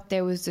growing up,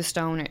 there was the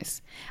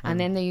stoners, and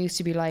then there used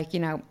to be like,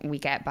 we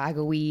get a bag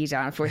of weed,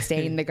 and if we're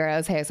staying in the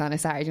girls' house on a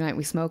Saturday night,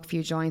 we smoke a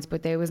few joints.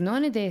 But there was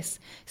none of this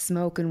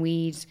smoking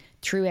weed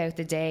throughout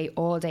the day,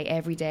 all day,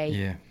 every day.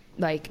 Yeah.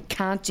 Like,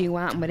 can't do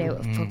anything without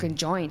a fucking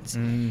joint.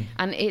 And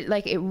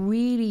it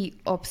really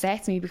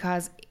upsets me,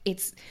 because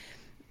it's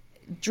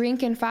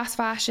drinking, fast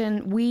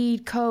fashion,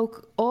 weed,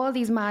 coke, all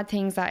these mad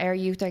things that our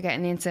youth are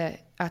getting into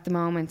at the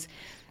moment.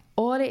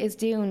 All it is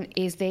doing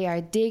is they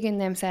are digging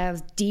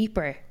themselves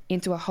deeper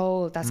into a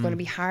hole that's going to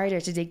be harder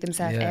to dig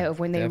themselves out of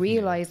when they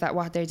realise that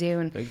what they're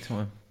doing Big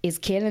time. is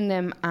killing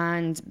them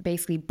and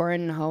basically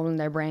burning a hole in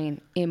their brain,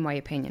 in my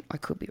opinion. I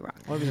could be wrong.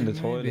 I was in the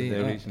toilet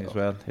there recently as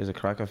well. Here's a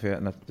cracker for you,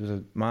 and there was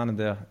a man in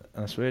there,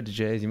 and I swear to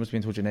Jays, he must be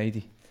in touch in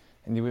 80,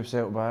 and he whips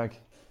out a bag.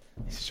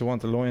 He says, "You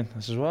want the loin?" I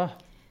says, "What?"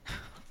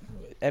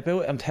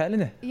 I'm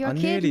telling you, You're I'm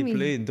kidding nearly me.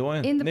 bleeding,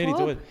 dying. In the nearly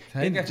pub?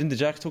 dying. In the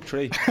Jacks took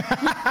 3.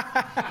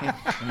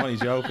 I'm only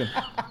joking.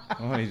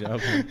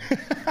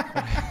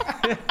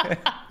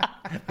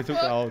 I took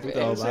the whole bag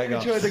off. I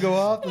tried to go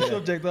off the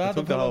subject. I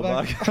took the whole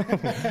bag.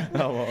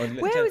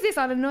 Where was this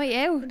on a night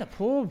out? In the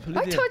pub.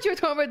 I thought you were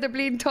talking about the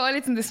bleeding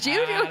toilets in the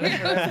studio. I was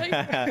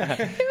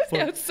like, it was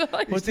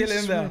outside. But Still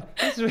in there.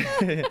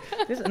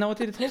 No, it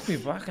took me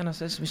back, and I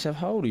said to myself,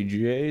 "Holy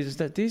Jesus,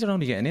 these are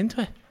only getting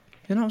into it."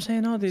 You know what I'm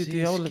saying? No,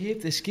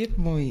 they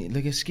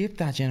skipped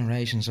that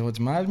generation. So it's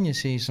mad when you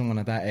see someone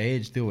at that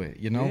age do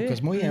it,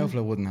 because my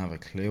outfit wouldn't have a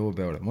clue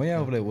about it. My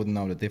outfit wouldn't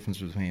know the difference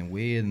between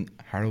weed and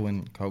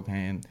heroin,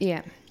 cocaine.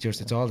 Yeah.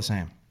 Just, it's all the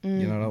same.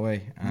 You know that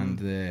way.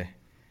 And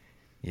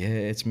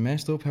it's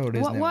messed up how it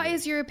is now. What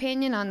is your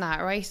opinion on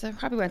that, right? So I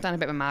probably went on a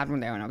bit of a mad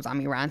one there when I was on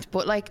my rant.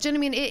 But like, do you know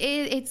what I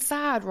mean? It's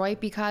sad, right?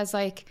 Because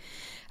like,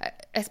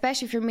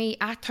 especially for me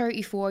at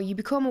 34, you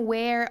become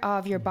aware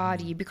of your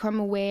body, you become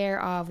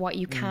aware of what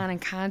you can and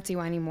can't do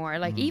anymore,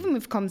 like even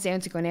if it comes down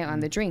to going out on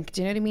the drink,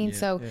 do you know what I mean?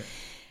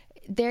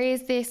 There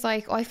is this,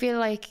 like, I feel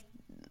like,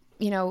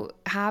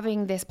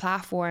 having this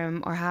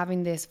platform or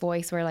having this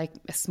voice where like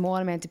a small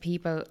amount of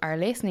people are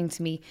listening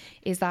to me,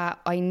 is that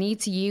I need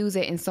to use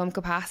it in some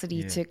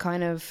capacity to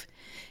kind of,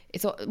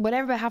 it's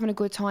whatever about having a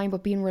good time,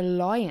 but being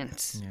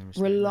reliant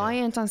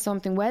on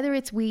something, whether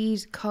it's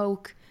weed,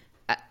 coke,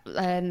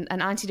 an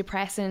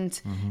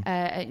antidepressant,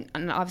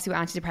 and obviously with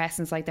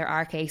antidepressants, like there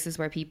are cases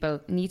where people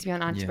need to be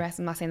on antidepressants.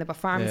 I'm not saying that, but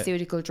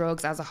pharmaceutical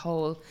drugs as a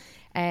whole,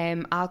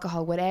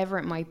 alcohol, whatever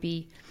it might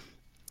be.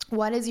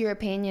 What is your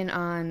opinion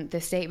on the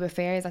state of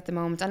affairs at the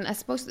moment? And I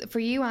suppose for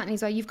you, Anthony,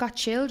 as well, you've got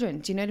children,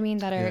 do you know what I mean,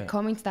 that are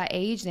coming to that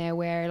age now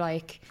where,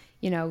 like,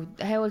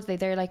 how old are they?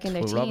 They're like in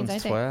their teens,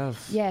 aren't they?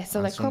 12. Yeah, so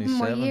like a couple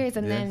more years,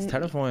 and then it's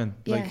terrifying.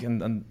 Like,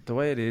 and the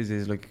way it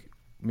is like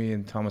me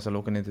and Thomas are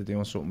looking into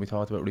doing something we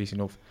thought about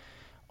recently enough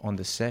on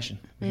the session.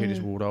 We hear this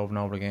word over and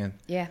over again.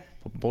 Yeah.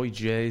 But boy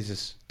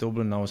Jesus,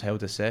 Dublin knows how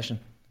to session.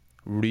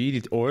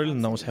 Really,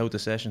 Ireland knows how to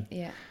session.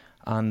 Yeah.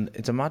 And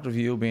it's a matter of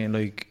you being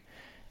like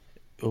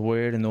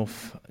aware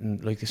enough,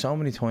 and like there's so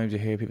many times you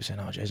hear people saying,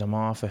 "Oh, jeez, I'm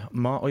off it."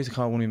 I used to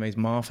call one of my mates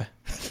Marfa.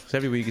 So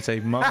every week you'd say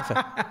Marfa.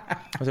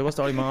 I say, "What's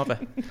the story, Marfa?"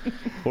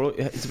 But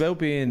it's about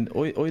being.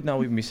 I'd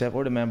know even myself.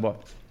 I remember,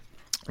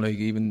 like,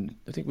 even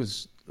I think it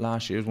was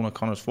last year, it was one of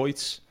Connor's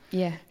fights.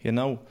 Yeah.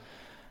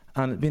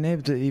 And being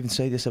able to even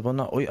say this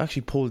about I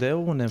actually pulled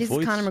out one of them fights. This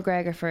is Conor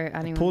McGregor for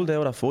anyone. I pulled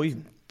out a fight,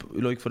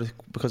 like,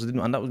 because I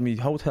didn't, and that was me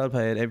hotel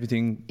paid,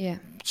 everything,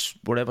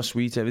 whatever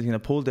sweets, everything. I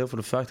pulled out for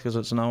the fact because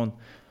it's known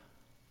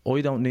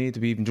I don't need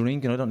to be even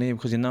drinking. I don't need it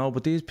because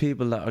but these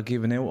people that are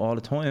giving out all the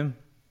time,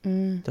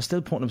 they're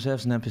still putting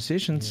themselves in them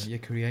positions. You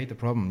create the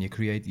problem, you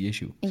create the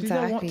issue.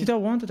 Exactly. You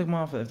don't want to come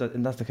off if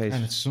that's the case.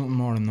 And it's something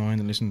more annoying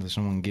than listening to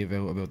someone give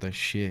out about their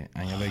shit,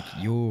 and you're like,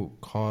 you're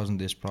causing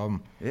this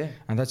problem. Yeah.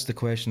 And that's the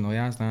question. I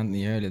asked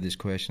Anthony earlier this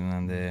question,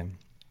 and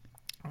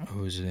it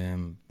was, do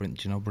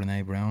you know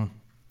Brené Brown?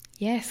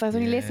 Yes, I was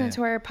only listening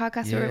to her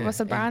podcast with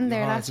Russell Brand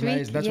there last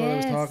week. That's what I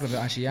was talking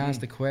about. And she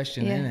asked the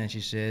question in it, and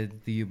she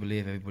said, "Do you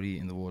believe everybody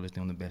in the world is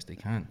doing the best they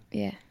can?"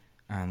 Yeah.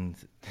 And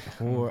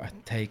her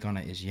take on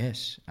it is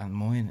yes, and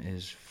mine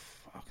is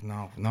fuck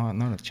no,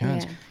 not a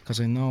chance, because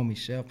I know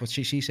myself. But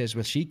she says,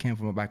 well, she came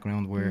from a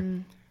background where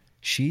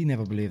she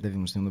never believed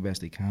everyone's doing the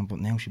best they can, but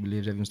now she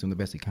believes everyone's doing the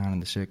best they can in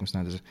the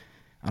circumstances.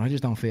 And I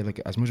just don't feel like,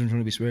 as much as I'm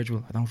trying to be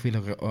spiritual, I don't feel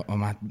like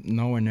I'm at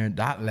nowhere near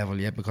that level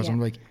yet, because I'm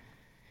like,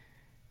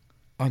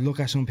 I look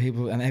at some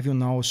people, and everyone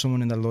knows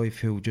someone in their life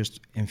who just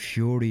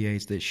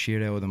infuriates the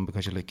shit out of them,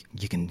 because you're like,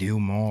 you can do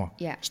more.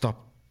 Yeah.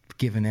 Stop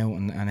giving out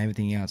and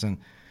everything else. And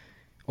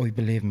I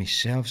believe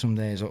myself some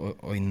days,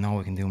 I know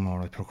I can do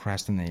more. I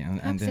procrastinate.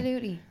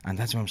 Absolutely. And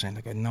that's what I'm saying.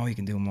 Like, I know you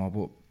can do more,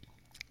 but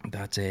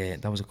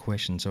that was a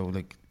question. So,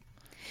 like,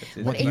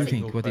 what do you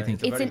think?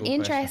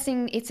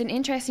 It's an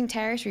interesting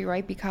territory,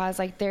 right? Because,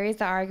 like, there is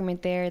the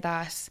argument there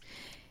that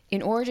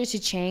in order to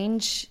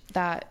change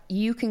that,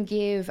 you can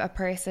give a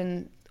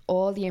person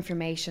all the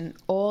information,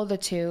 all the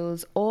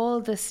tools, all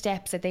the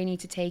steps that they need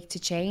to take to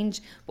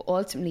change, but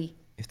ultimately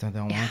if they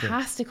don't it want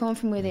has to come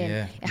from within.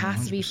 Yeah, it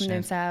has 100%. To be from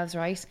themselves,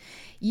 right?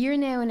 You're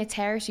now in a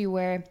territory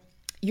where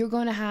you're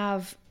going to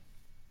have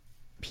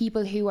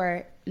people who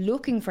are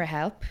looking for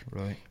help,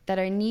 right, that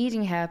are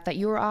needing help, that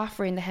you're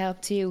offering the help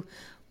to,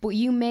 but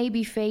you may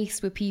be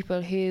faced with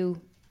people who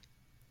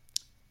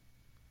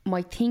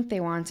might think they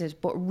want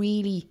it but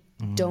really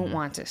don't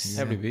want it.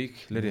 Every week,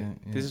 Lydia.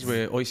 This is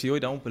where I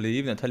don't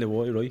believe, and I'll tell you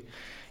why, right,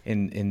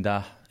 in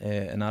that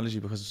analogy,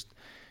 because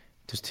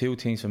there's two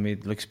things for me.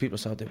 Like, people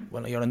say,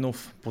 well, you're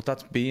enough, but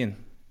that's being.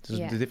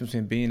 There's the difference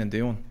between being and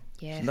doing.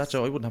 Yes. So that's why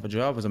I wouldn't have a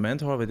job as a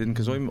mentor if I didn't,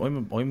 because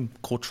I'm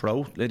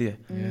cutthroat, Lydia.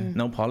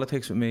 No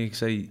politics with me.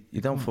 Say,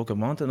 you don't fucking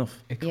want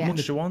enough. How much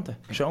do you want it?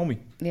 Show me.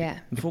 Yeah.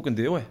 And fucking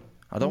do it.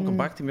 I don't come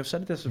back to me. I've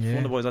said this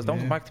before, the boys. Don't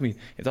come back to me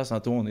if that's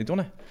not done. You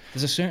done it.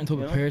 There's a certain type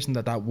of person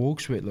that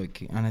works with,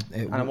 like, and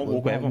it won't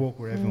work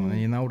with everyone.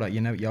 And you know that.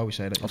 You always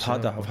say that.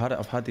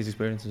 I've had these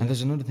experiences. And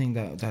there's another thing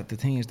that the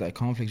thing is that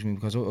conflicts me,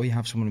 because I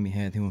have someone in my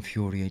head who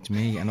infuriates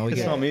me, and I get.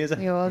 It's not me, is it?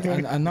 We all do.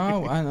 And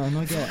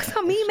I get. It's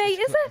not me, mate,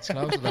 is it? It's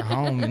close to their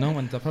home, you know,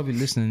 and they're probably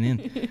listening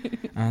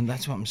in. And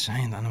that's what I'm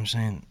saying. And I'm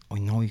saying, I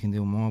know you can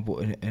do more,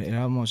 but it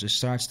almost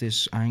starts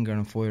this anger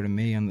and fire in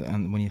me.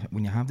 And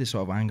when you have this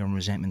sort of anger and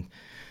resentment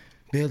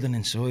building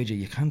inside you,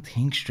 you can't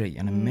think straight,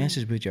 and it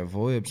messes with your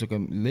vibes. Like,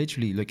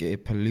 literally, like,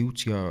 it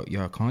pollutes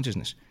your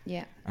consciousness.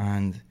 Yeah.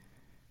 And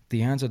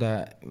the answer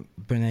that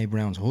Brene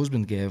Brown's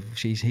husband gave,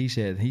 he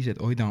said,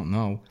 I don't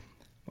know.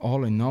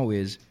 All I know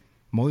is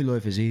my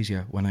life is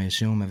easier when I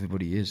assume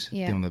everybody is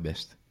doing their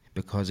best.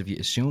 Because if you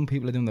assume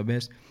people are doing their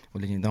best,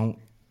 well, then you don't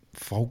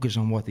focus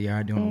on what they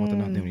are doing and what they're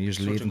not doing. You just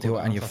leave them to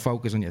it, and you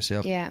focus on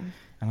yourself. Yeah.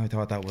 And I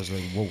thought that was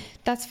like, whoa.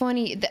 That's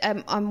funny.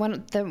 On one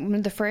of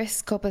the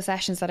first couple of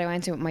sessions that I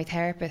went to with my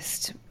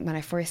therapist when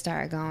I first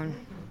started going,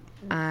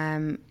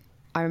 I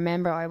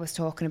remember I was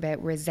talking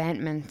about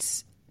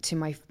resentment to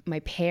my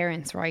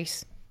parents,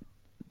 right?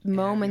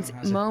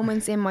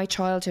 Moments in my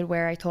childhood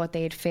where I thought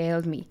they had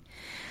failed me.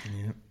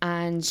 Yeah.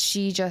 And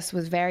she just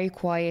was very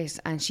quiet,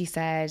 and she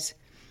said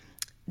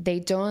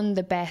they'd done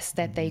the best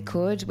that they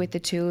could with the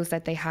tools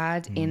that they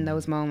had in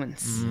those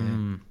moments.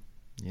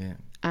 Yeah.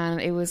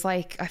 And it was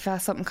like I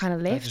felt something kind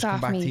of lift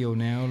off me. Back to you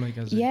now, like,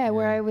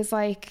 where I was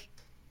like,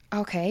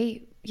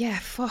 okay,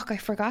 fuck, I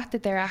forgot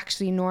that they're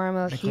actually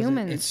normal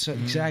humans. It's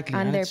exactly,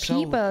 and they're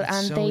people,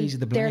 and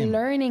they're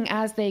learning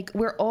as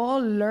we're all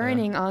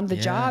learning on the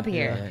job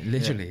here. Yeah,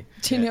 literally.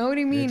 Do you know what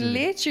I mean?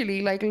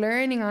 Literally, like,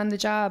 learning on the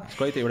job. It's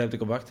great that you were able to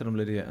go back to them,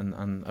 Lydia,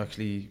 and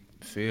actually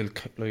feel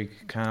like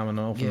calm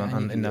enough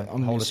and in that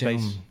whole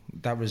space.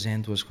 That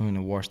resent was kind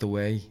of washed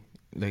away,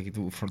 like,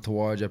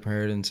 towards your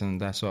parents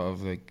and that sort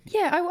of, like.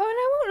 Yeah, I won't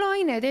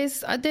lie now.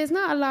 There's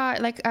not a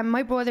lot, like,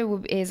 my brother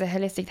is a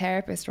holistic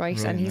therapist, right?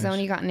 And he's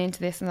only gotten into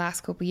this in the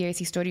last couple of years.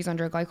 He studies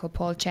under a guy called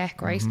Paul Chek,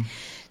 right?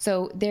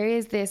 So there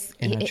is this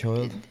inner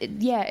child.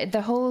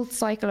 The whole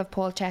cycle of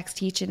Paul Chek's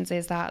teachings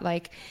is that,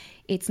 like,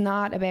 it's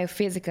not about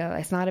physical,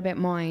 it's not about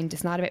mind,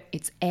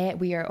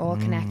 we are all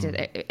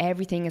connected.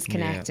 Everything is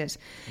connected.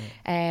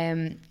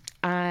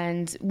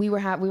 And we were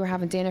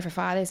having dinner for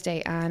Father's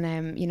Day,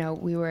 and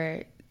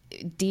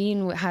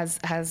Dean has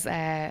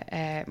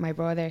my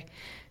brother.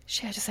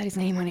 Shit, I just said his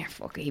name on here.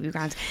 Fuck it, he'd be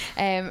grand.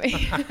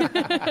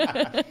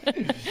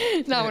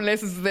 No one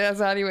listens to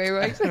this anyway,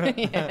 right?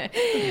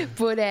 Yeah.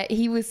 But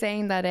he was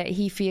saying that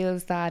he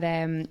feels that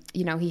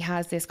he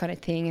has this kind of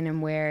thing in him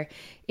where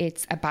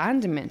it's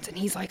abandonment, and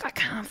he's like, I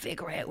can't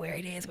figure out where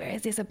it is. Where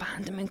is this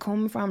abandonment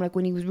coming from? Like,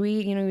 when he was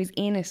really, he was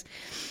in it,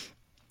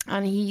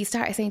 and he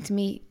started saying to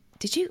me,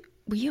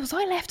 was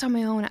I left on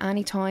my own at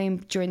any time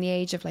during the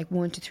age of like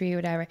 1 to 3 or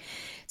whatever?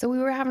 So we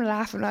were having a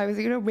laugh, and I was,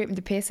 ripping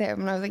the piss out of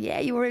him, and I was like, yeah,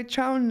 you were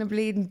throwing the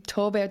bleeding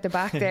tub out the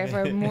back there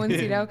for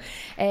months,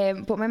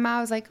 but my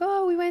ma was like,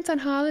 oh, we went on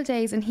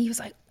holidays, and he was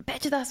like, I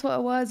bet you that's what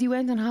it was, you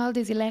went on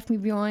holidays, you left me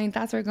behind,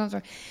 that's where it comes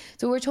from.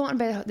 So we're talking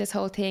about this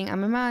whole thing, and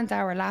my ma and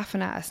dad were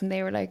laughing at us, and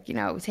they were like,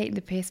 taking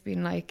the piss,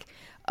 being like,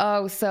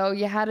 oh, so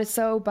you had it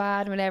so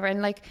bad, whatever.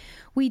 And like,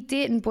 we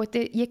didn't, but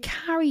you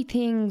carry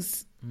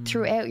things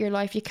throughout your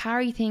life. You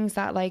carry things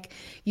that, like,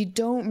 you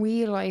don't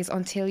realise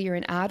until you're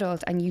an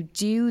adult and you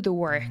do the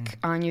work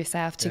on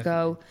yourself to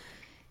go,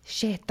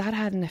 shit, that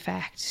had an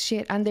effect,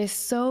 shit. And there's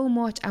so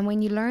much. And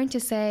when you learn to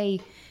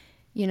say,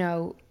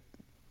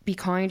 be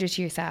kinder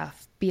to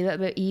yourself, be a little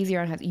bit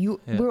easier on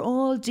we're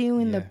all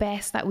doing the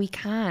best that we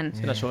can. It's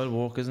inner child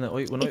work, isn't it?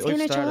 When it's I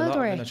inner started child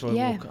work, inner child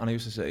work, and I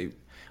used to say,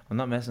 I'm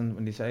not messing.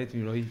 When they say to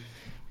me, right,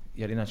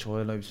 you're in a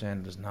child, I was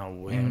saying, there's no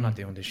way I'm not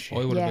doing this shit.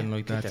 I would have been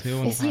like that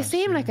too. You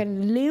seem like a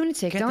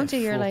lunatic, don't you?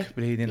 You're like,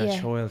 bleeding a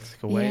child,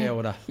 go away out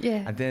with that.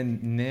 Yeah. And then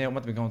now I'm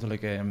going to be going to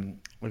like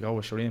we go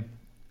with Shireen,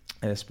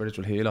 a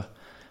spiritual healer,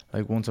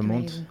 like once a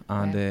month,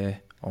 and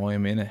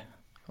I'm in it.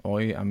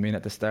 I mean,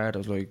 at the start I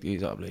was like,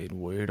 these are bleeding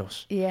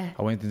weirdos. Yeah.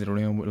 I went into the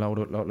room with a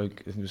lot,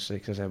 like it was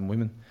 6 or 7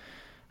 women,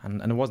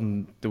 And it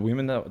wasn't the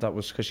women that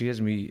was, because she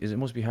gives me, it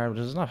must be hard,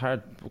 but it's not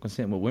hard fucking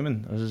sitting with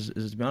women.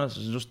 To be honest,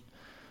 it's just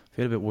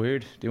feel a bit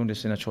weird doing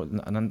this in a child.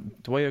 And then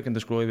the way I can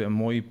describe it in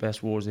my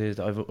best words is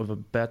that I've a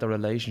better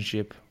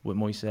relationship with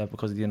myself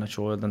because of the inner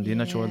child, and the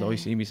inner child that I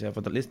see myself.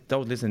 But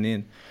those listening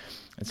in,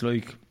 it's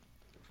like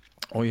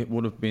I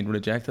would have been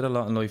rejected a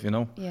lot in life, you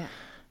know. Yeah.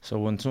 So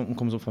when something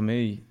comes up for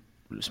me,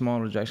 small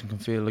rejection can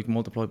feel like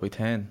multiplied by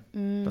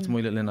 10. That's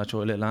my little inner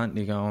child, little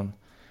Anthony going,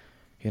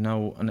 you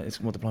know, and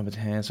it's multiplied by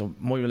 10. So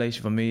my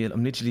relationship with me,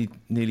 I'm literally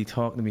nearly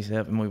talking to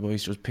myself in my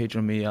voice, just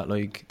picturing me at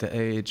like the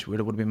age where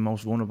it would have been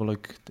most vulnerable,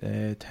 like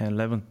 10,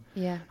 11.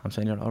 Yeah. I'm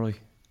saying, you're alright.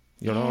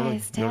 You're alright.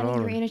 Yes,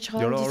 telling your inner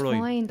child is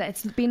fine, that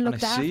it's been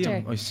looked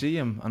after. I see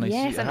him. And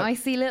I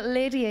see little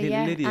Lydia,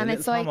 and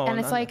it's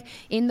like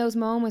in those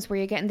moments where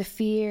you're getting the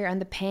fear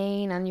and the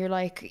pain, and you're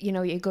like, you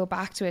know, you go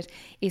back to it,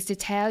 is to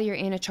tell your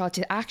inner child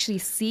to actually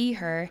see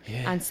her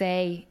and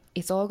say,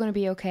 it's all going to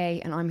be okay,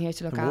 and I'm here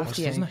to look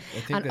after you.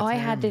 And I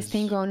had this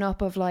thing growing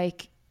up of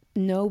like,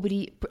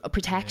 nobody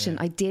protection.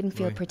 I didn't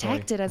feel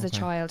protected as a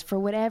child for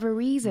whatever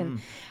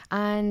reason.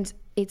 And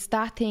it's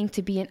that thing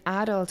to be an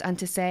adult and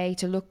to say,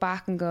 to look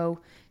back and go,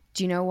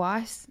 do you know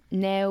what?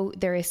 Now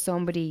there is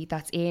somebody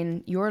that's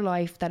in your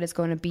life that is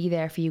going to be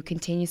there for you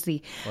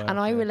continuously. And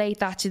I relate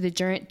that to the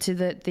journey, to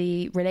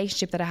the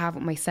relationship that I have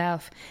with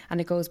myself.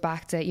 And it goes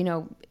back to, you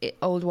know,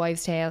 old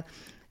wives' tale.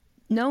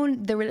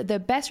 Knowing the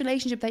best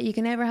relationship that you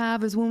can ever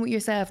have is one with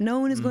yourself. No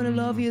one is going to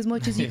love you as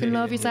much as you can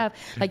love yourself.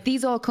 Like,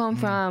 these all come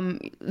from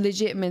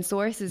legitimate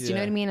sources. Do you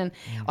know what I mean? And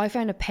I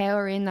found a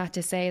power in that,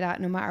 to say that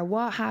no matter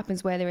what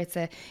happens, whether it's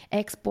a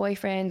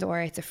ex-boyfriend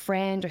or it's a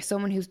friend or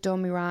someone who's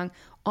done me wrong,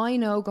 I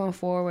know going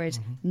forward,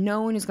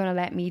 no one is going to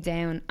let me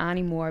down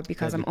anymore,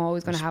 because I'm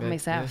always going to have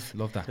myself.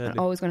 Love that. I'm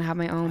always going to have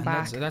my own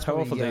back. That's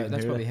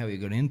probably how you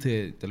got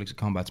into the likes of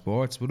combat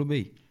sports, would it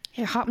be?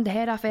 You're hopping the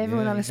head off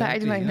everyone on a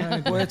Saturday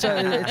night. Well, it's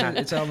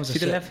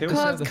almost a left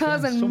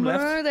cause and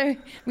murder.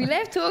 We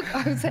left hook.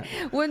 I was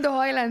won the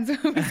Highlands.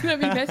 It was going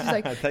to be message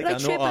like,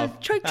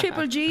 try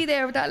triple G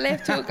there with that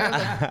left hook.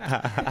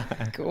 I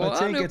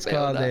think it's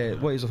called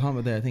what is it talking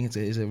about there? I think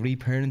it's a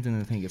reparenting.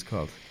 I think it's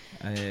called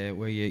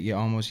where you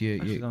almost you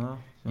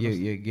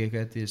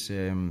get this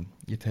you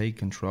take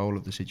control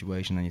of the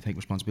situation and you take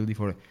responsibility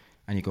for it,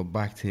 and you go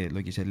back to,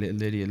 like you said, little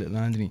Lydia, little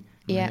Anthony,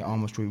 and you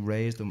almost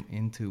raise them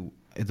into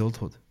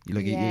adulthood.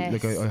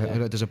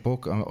 There's a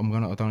book. I'm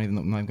not going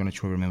to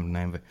try to remember the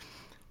name of it,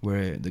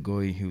 where the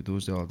guy who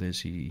does all this,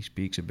 he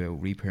speaks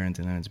about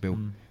reparenting, and it's about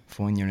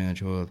finding your inner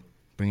child,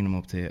 bringing them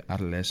up to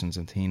adolescence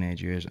and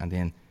teenage years, and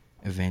then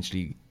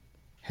eventually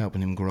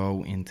helping him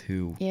grow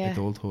into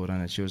adulthood.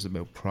 And it's just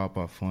about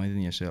proper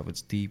finding yourself.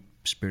 It's deep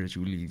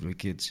spiritually,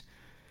 like it's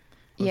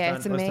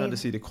it's amazing. I was starting to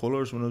see the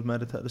colours when I was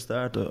meditating at the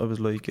start. I was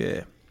like,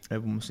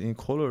 everyone was seeing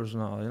colours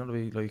and all, you know, the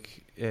way,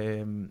 like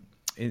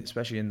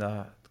especially in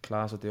that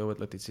class I deal with,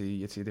 like you'd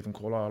see a different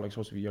colour, like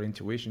supposed to be your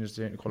intuition is a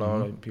certain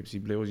colour, like people see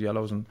blues,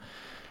 yellows, and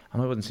I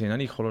wasn't seeing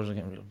any colours. I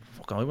getting,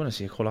 fuck, I want to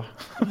see a colour.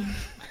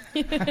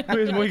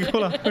 Where's my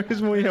colour?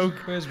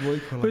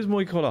 Where's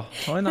my colour?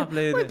 I'm not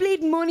bleeding. We're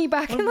bleeding money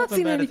back. I'm not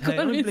seeing any colours.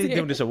 I'm bleeding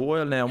doing this a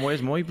while now.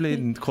 Where's my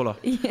bleeding colour?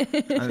 And,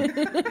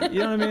 you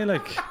know what I mean?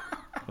 Like,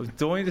 I was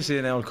dying to see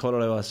an old colour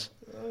I was.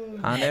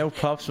 And now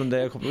pops one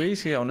day a couple of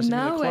weeks ago, and I see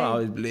my colour, I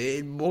was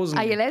bleeding, buzzing.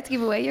 Are you allowed to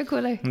give away your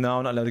colour? No,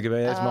 I'm not allowed to give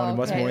away. That's mine.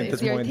 That's mine.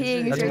 That's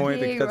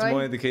mine. That's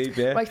mine to keep.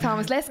 Yeah. Right,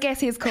 Thomas. Let's guess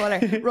his colour.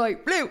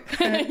 Right, blue.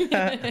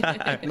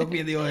 Look me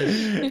in the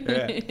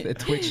eyes. A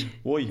twitch.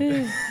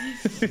 Why?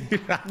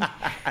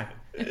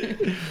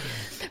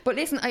 But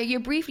listen, you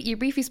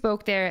briefly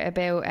spoke there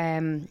about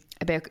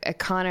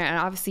Conor, and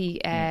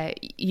obviously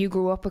you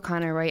grew up with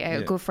Conor,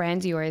 right? A good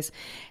friend of yours.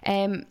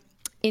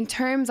 In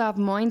terms of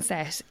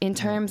mindset, in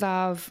terms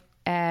of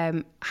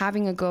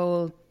having a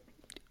goal,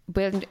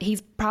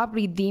 he's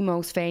probably the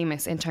most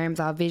famous in terms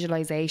of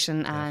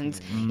visualization, and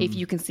if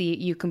you can see it,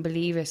 you can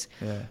believe it.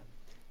 Yeah.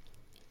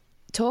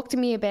 Talk to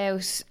me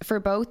about,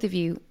 for both of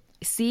you,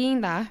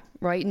 seeing that,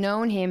 right,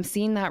 knowing him,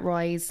 seeing that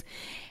rise,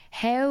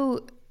 how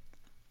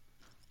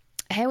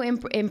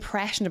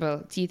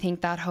impressionable do you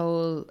think that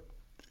whole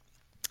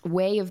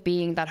way of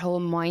being, that whole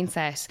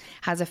mindset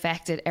has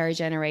affected our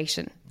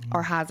generation,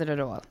 or has it at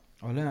all?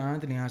 Well, then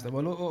Anthony asked that.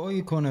 Well,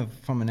 I kind of,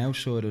 from an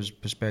outsider's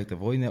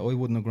perspective, I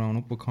wouldn't have grown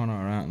up with Conor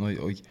or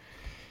anything.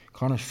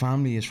 Conor's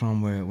family is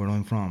from where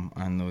I'm from,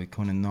 and I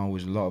kind of know a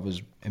lot of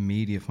his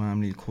immediate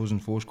family,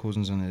 first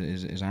cousins and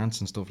his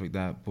aunts and stuff like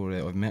that. But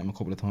I've met him a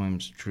couple of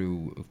times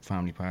through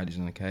family parties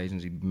and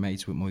occasions. He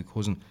mates with my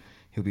cousin.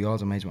 He'll be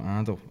also mates with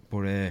Ando.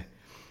 But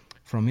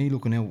from me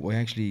looking out,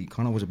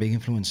 Conor was a big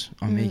influence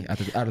on me at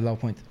a low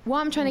point. What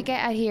I'm trying to get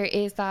at here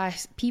is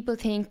that people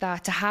think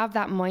that to have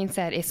that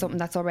mindset is something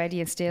that's already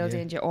instilled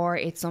in you, or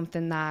it's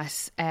something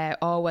that,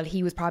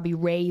 he was probably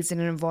raised in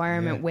an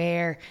environment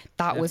where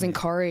that was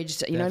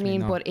encouraged. You know what I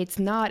mean? Not. But it's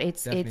not.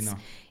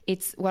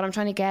 It's what I'm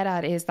trying to get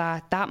at is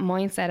that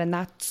mindset and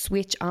that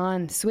switch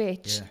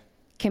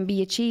can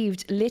be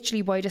achieved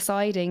literally by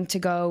deciding to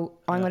go,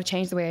 I'm going to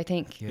change the way I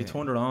think. He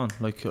turned it on.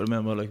 Like, I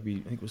remember, I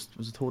think it was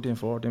 13,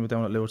 14, we were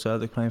down at Lower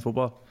Celtic playing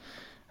football,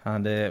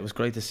 And it was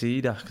great to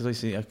see that,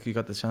 because I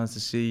got the chance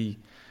to see,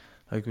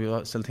 like,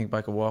 we still think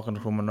back of walking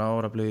from an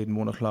hour, I played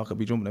 1 o'clock, I'd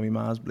be jumping at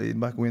my ma's bleeding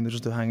back window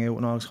just to hang out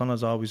and all.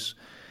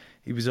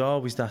 He was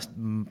always that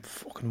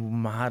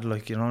fucking mad,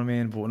 like, you know what I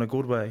mean, but in a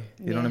good way,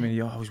 you know what I mean.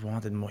 You always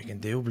wanted more, you can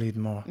do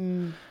bleeding more.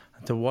 And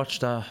to watch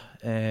that,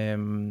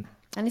 and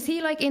is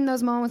he like in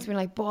those moments being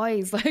like,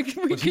 boys, like,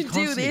 we could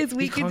do this,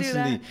 we could do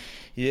that?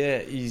 Yeah,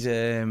 he's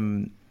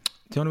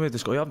the only way to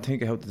describe, I haven't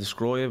think of how to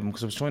describe him,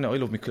 because I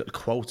love my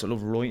quotes, I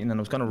love writing, and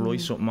I was going to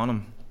write something on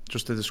him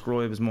just to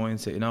describe his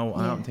mindset, you know.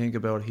 I don't think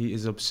about it. He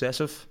is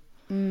obsessive.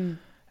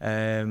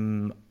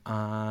 And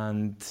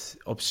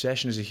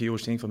obsession is a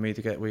huge thing for me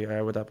to get where you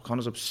are with that. But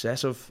Conor's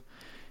obsessive.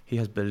 He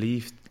has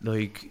belief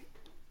like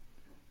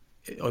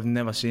I've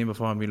never seen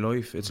before in my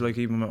life. It's like,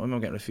 even when I'm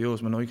getting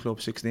refused, my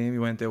nightclub 16, we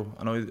went out,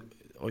 and I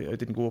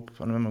didn't go up,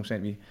 and I remember him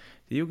saying to me,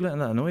 "Do you letting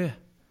that annoy you?"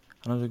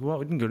 And I was like, "What?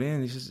 We didn't get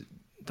in." He says,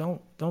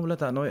 Don't let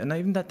that annoy you. And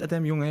even at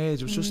them young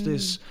age, it was just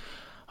this,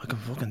 I can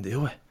fucking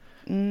do it.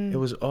 It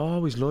was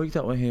always like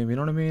that with him, you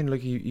know what I mean?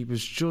 Like, he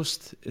was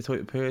just a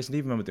type of person.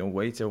 Even when we were doing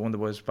weights, one of the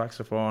boys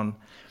Baxter Fawn,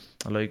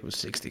 like, it was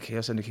 60k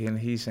or 70k, and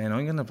he's saying,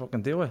 "I'm gonna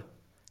fucking do it."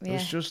 It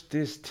was just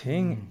this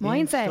thing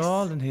mindset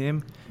installed in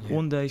him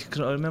one day. Cause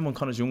I remember when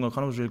Conor was younger,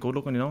 Conor was really good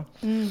looking, you know.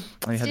 And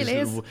he had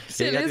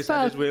this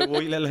white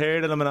little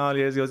hair that him and all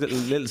years. He was a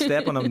little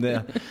step on him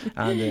there,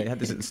 and he had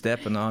this little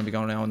step and all. Be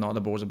going around, and all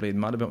the boys are bleeding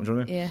mad about him, do you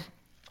know what I mean?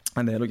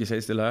 And like you say,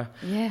 still are.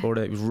 But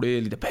it was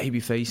really the baby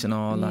face and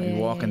all that. He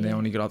walking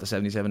down, he got off the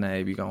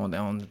 77A, be going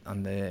down,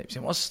 and he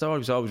said, "What's the story?" He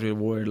was always really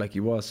worried, like he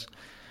was,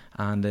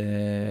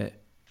 and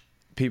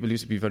people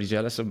used to be very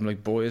jealous of him,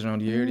 like boys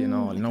around the area and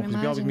all, you know, because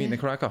he'd be always meeting the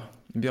cracker,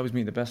 he'd be always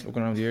meeting the best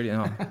looking around the area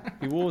and all.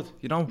 He would,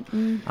 you know.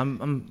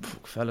 I'm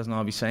fellas and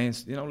all be saying,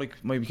 you know, like,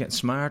 maybe getting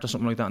smart or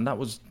something like that, and that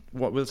was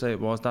what we'll say it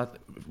was, that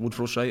would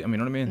frustrate him, you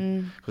know what I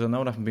mean? Because I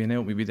know that from being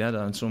out, we'd be dead,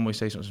 and someone might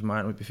say something smart,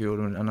 and we'd be fueled,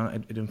 and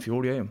it'd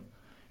infuriate him.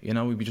 You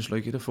know, we'd be just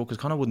like, "Who the fuck?" Because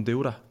Conor wouldn't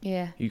do that.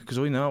 Because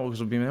I know,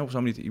 because I've been out with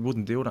somebody, he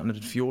wouldn't do that, and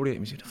it'd infuriate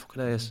him. He'd say, "The fuck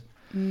it is."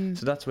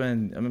 So that's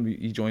when I remember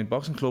he joined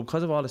boxing club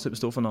because of all this type of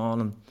stuff and all.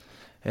 And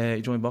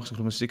he joined boxing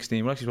club at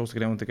 16. We're actually supposed to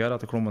go down together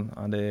at the Crumman,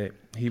 and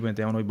he went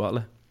down. I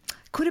bottled it.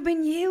 Could have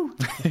been you.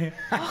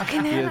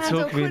 Fucking hell, it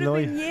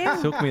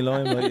took me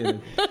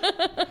line.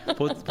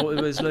 But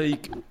it was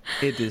like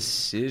a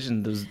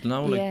decision. There's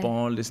no like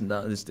ball, this and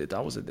that.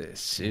 That was a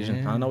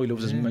decision. I know he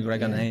loves his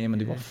McGregor name,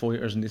 and they were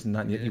fighters and this and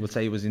that. And he would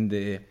say he was in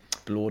the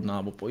blood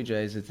now, but boy,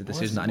 Jays, it's a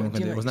decision that anyone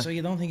can do, wasn't it? So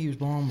you don't think he was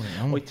born with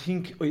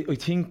it? I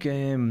think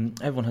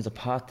everyone has a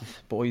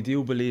path, but I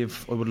do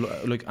believe, I would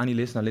like any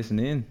listener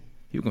listening in,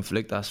 you can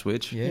flick that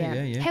switch.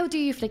 Yeah. How do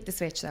you flick the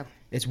switch though?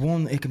 It's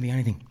one. It can be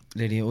anything,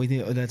 lady.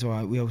 That's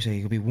why we always say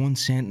it could be one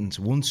sentence,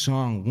 one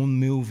song, one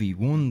movie,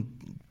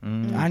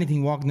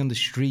 anything. Walking down the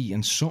street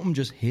and something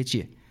just hits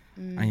you,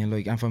 and you're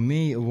like. And for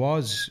me, it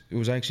was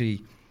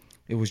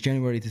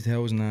January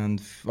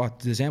 2000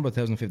 December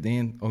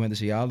 2015. I went to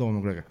see Aldo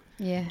McGregor.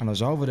 And I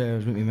was over there. I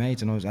was with my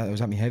mates, and I was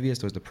at my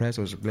heaviest. I was depressed.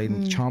 I was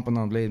bleeding, chomping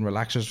on bleeding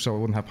relaxers, so I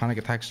wouldn't have panic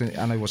attacks.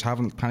 And I was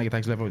having panic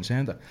attacks left, right, and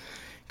centre.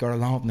 Got a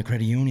loan up in the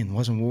credit union,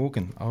 wasn't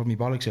working. I had my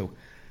bollocks out.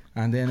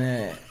 And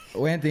then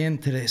went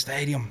into the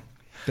stadium,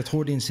 the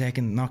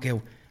 13-second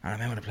knockout, and I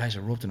remember the place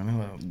erupted. I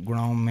remember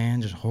grown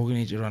men just hugging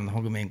each other and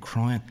hugging me and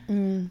crying.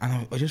 And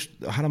I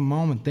had a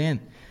moment then.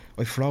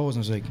 I froze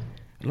and I was like,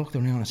 I looked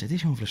around and I said,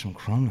 "This young fella's from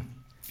Crumlin."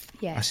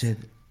 I said,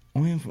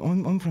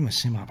 I'm from a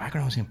similar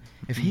background as him.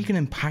 If he can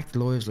impact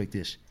lives like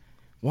this,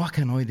 what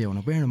can I do?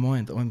 And bear in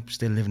mind, I'm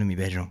still living in my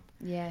bedroom.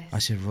 I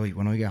said, right,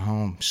 when I get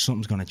home,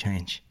 something's going to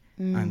change.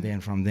 And then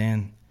from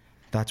then,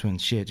 that's when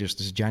shit just,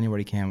 this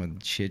January came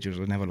and shit just,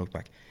 I never looked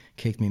back.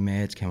 Kicked me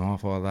meds, came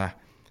off all that,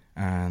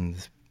 and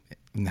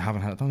I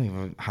don't think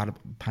I've had a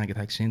panic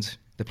attack since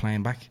the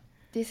playing back.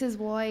 This is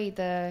why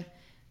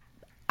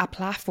a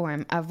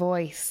platform, a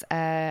voice,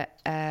 an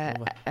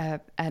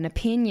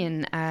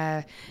opinion,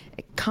 a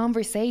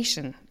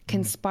conversation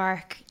can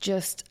spark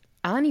just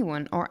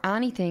anyone or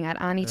anything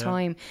at any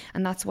time,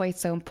 and that's why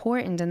it's so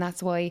important, and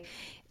that's why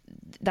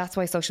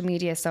social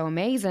media is so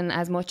amazing.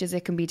 As much as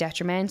it can be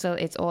detrimental,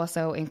 it's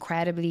also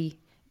incredibly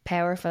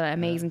powerful,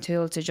 amazing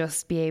tool to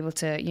just be able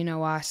to, you know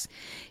what,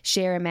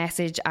 share a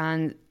message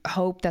and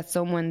hope that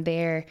someone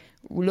there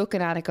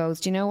looking at it goes,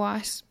 "Do you know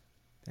what?"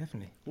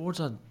 Definitely. Words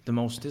are the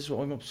most. This is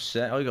what I'm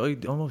obsessed.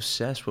 I'm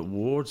obsessed with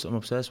words. I'm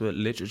obsessed with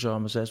literature.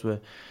 I'm obsessed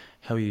with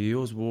how you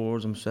use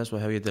words. I'm obsessed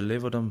with how you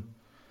deliver them.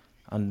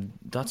 And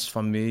that's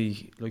for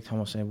me, like Tom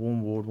was saying,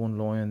 one word, one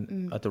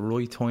line at the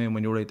right time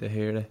when you're ready to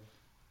hear it.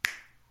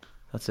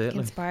 That's it.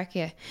 Can spark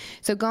you.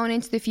 So going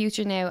into the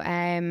future now,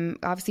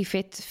 obviously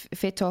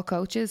Fit Talk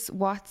coaches.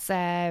 What's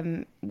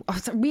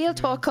Real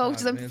Talk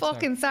coaches? I'm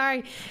fucking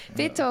sorry.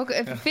 Fit Talk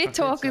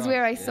is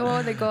where I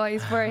saw the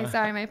guys first.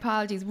 Sorry, my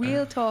apologies.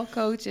 Real Talk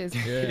coaches.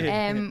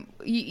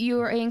 You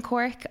were in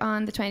Cork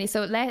on the 20th.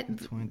 So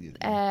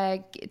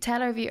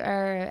tell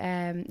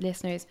our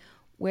listeners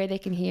where they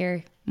can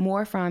hear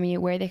more from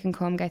you, where they can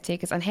come get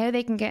tickets and how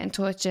they can get in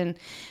touch, and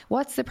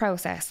what's the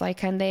process? Like,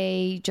 can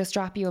they just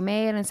drop you a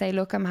mail and say,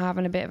 look, I'm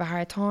having a bit of a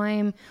hard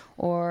time,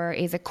 or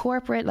is it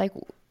corporate? Like,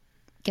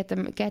 get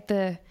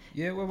the...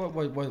 Yeah,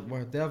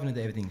 we're delving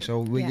into everything.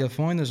 So you'll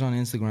find us on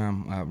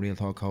Instagram at Real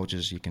Talk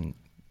Coaches. You can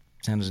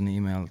send us an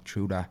email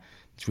through that.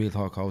 It's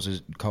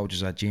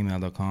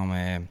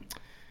realtalkcoaches@gmail.com.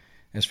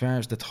 As far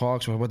as the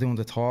talks, we're doing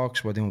the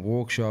talks, we're doing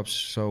workshops.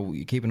 So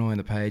you keep an eye on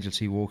the page, you'll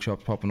see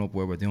workshops popping up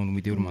where we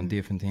do them on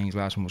different things.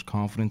 Last one was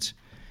confidence,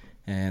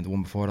 and the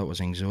one before that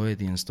was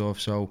anxiety and stuff.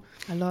 So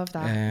I love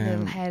that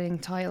little heading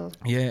title.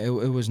 Yeah, it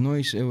was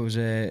nice. It was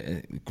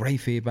great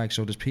feedback.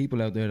 So there's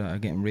people out there that are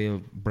getting real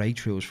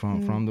breakthroughs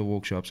from the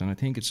workshops, and I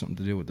think it's something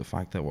to do with the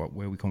fact that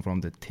where we come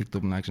from, the tick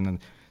Dublin accent, and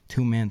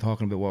two men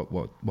talking about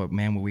what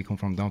men where we come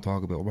from don't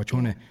talk about. We're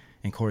trying to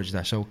encourage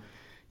that. So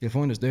you'll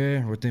find us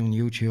there. We're doing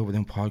YouTube, we're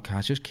doing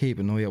podcasts. Just keep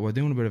an eye out. We're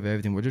doing a bit of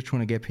everything. We're just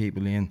trying to get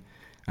people in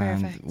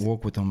and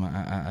work with them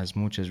as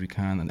much as we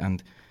can.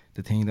 And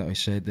the thing that I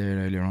said there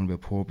earlier on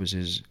about purpose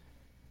is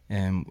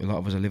a lot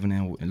of us are living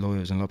out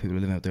lives, and a lot of people are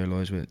living out their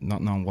lives with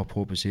not knowing what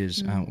purpose is,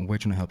 and we're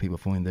trying to help people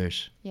find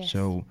theirs. Yes.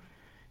 So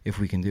if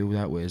we can do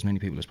that with as many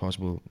people as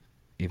possible,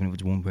 even if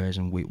it's one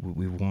person,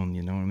 we've won,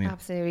 you know what I mean?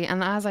 Absolutely.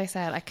 And as I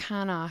said, I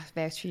cannot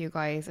vouch for you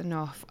guys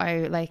enough.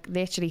 I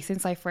literally,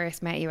 since I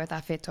first met you at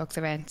that Fit Tux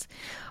event,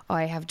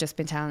 I have just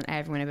been telling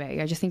everyone about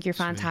you. I just think you're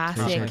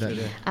fantastic.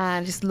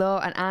 And just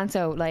love, and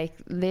Anto,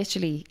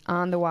 literally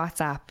on the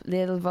WhatsApp,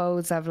 little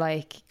votes of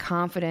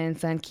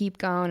confidence and keep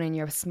going, and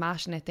you're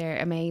smashing it there.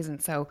 Amazing.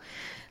 So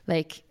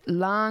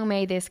long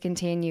may this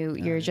continue.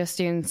 You're just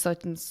doing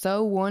something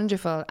so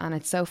wonderful, and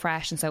it's so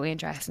fresh and so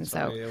interesting.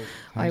 So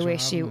I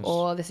wish you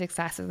all the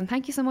successes, and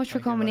thank you so much for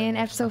coming in.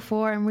 Episode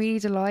 4, I'm really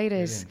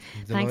delighted.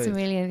 Thanks a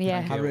million.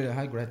 Yeah,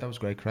 that was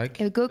great, crack.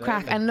 A good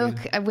crack. And look,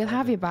 we'll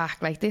have you back.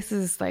 This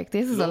is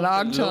a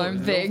long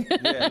time thing.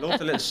 Yeah, love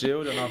the little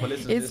studio.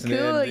 It's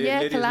cool.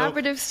 Yeah,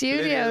 collaborative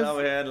studios.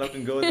 Over here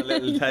looking good, a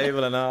little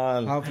table and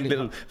all,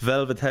 little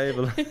velvet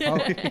table.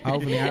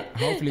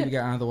 Hopefully we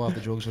get Ando off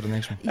the drugs for the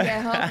next one.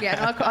 Yeah.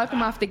 Yeah, I'll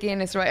come off the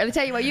Guinness, right? I'll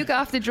tell you what, you go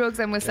off the drugs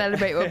and we'll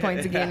celebrate with a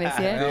pint of Guinness,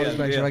 yeah? I always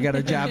make sure I get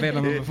a jab in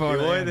on him before.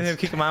 Why did him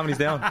kick him out when he's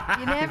down?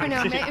 You never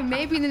know.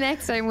 Maybe the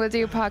next time we'll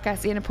do a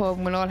podcast in a pub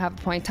and we'll all have a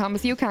pint.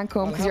 Thomas, you can't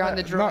come because you're on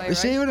the dry, right?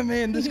 See what I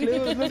mean?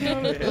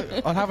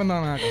 I'll have a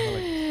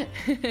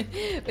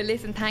non-alcoholic. But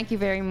listen, thank you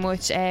very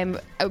much.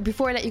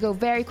 Before I let you go,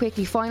 very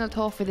quickly, final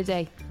thought for the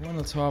day.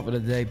 Final thought for the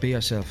day, be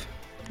yourself.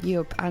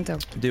 You, Anto.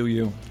 Do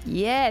you.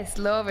 Yes,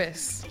 love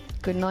it.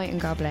 Good night and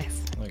God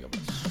bless. God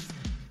bless.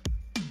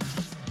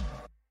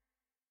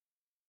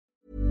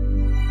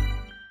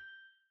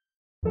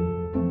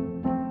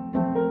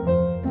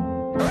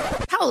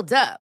 Hold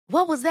up.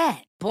 What was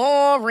that?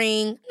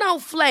 Boring. No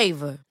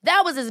flavor.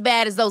 That was as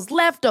bad as those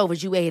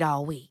leftovers you ate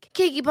all week.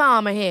 Keke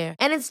Palmer here,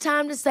 and it's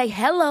time to say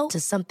hello to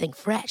something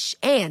fresh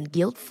and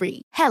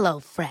guilt-free. Hello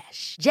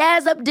Fresh.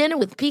 Jazz up dinner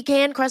with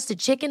pecan-crusted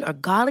chicken or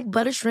garlic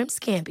butter shrimp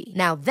scampi.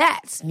 Now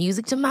that's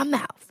music to my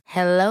mouth.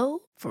 Hello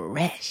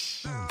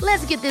Fresh.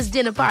 Let's get this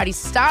dinner party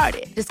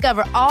started.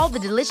 Discover all the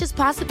delicious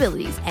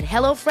possibilities at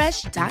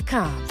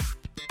HelloFresh.com.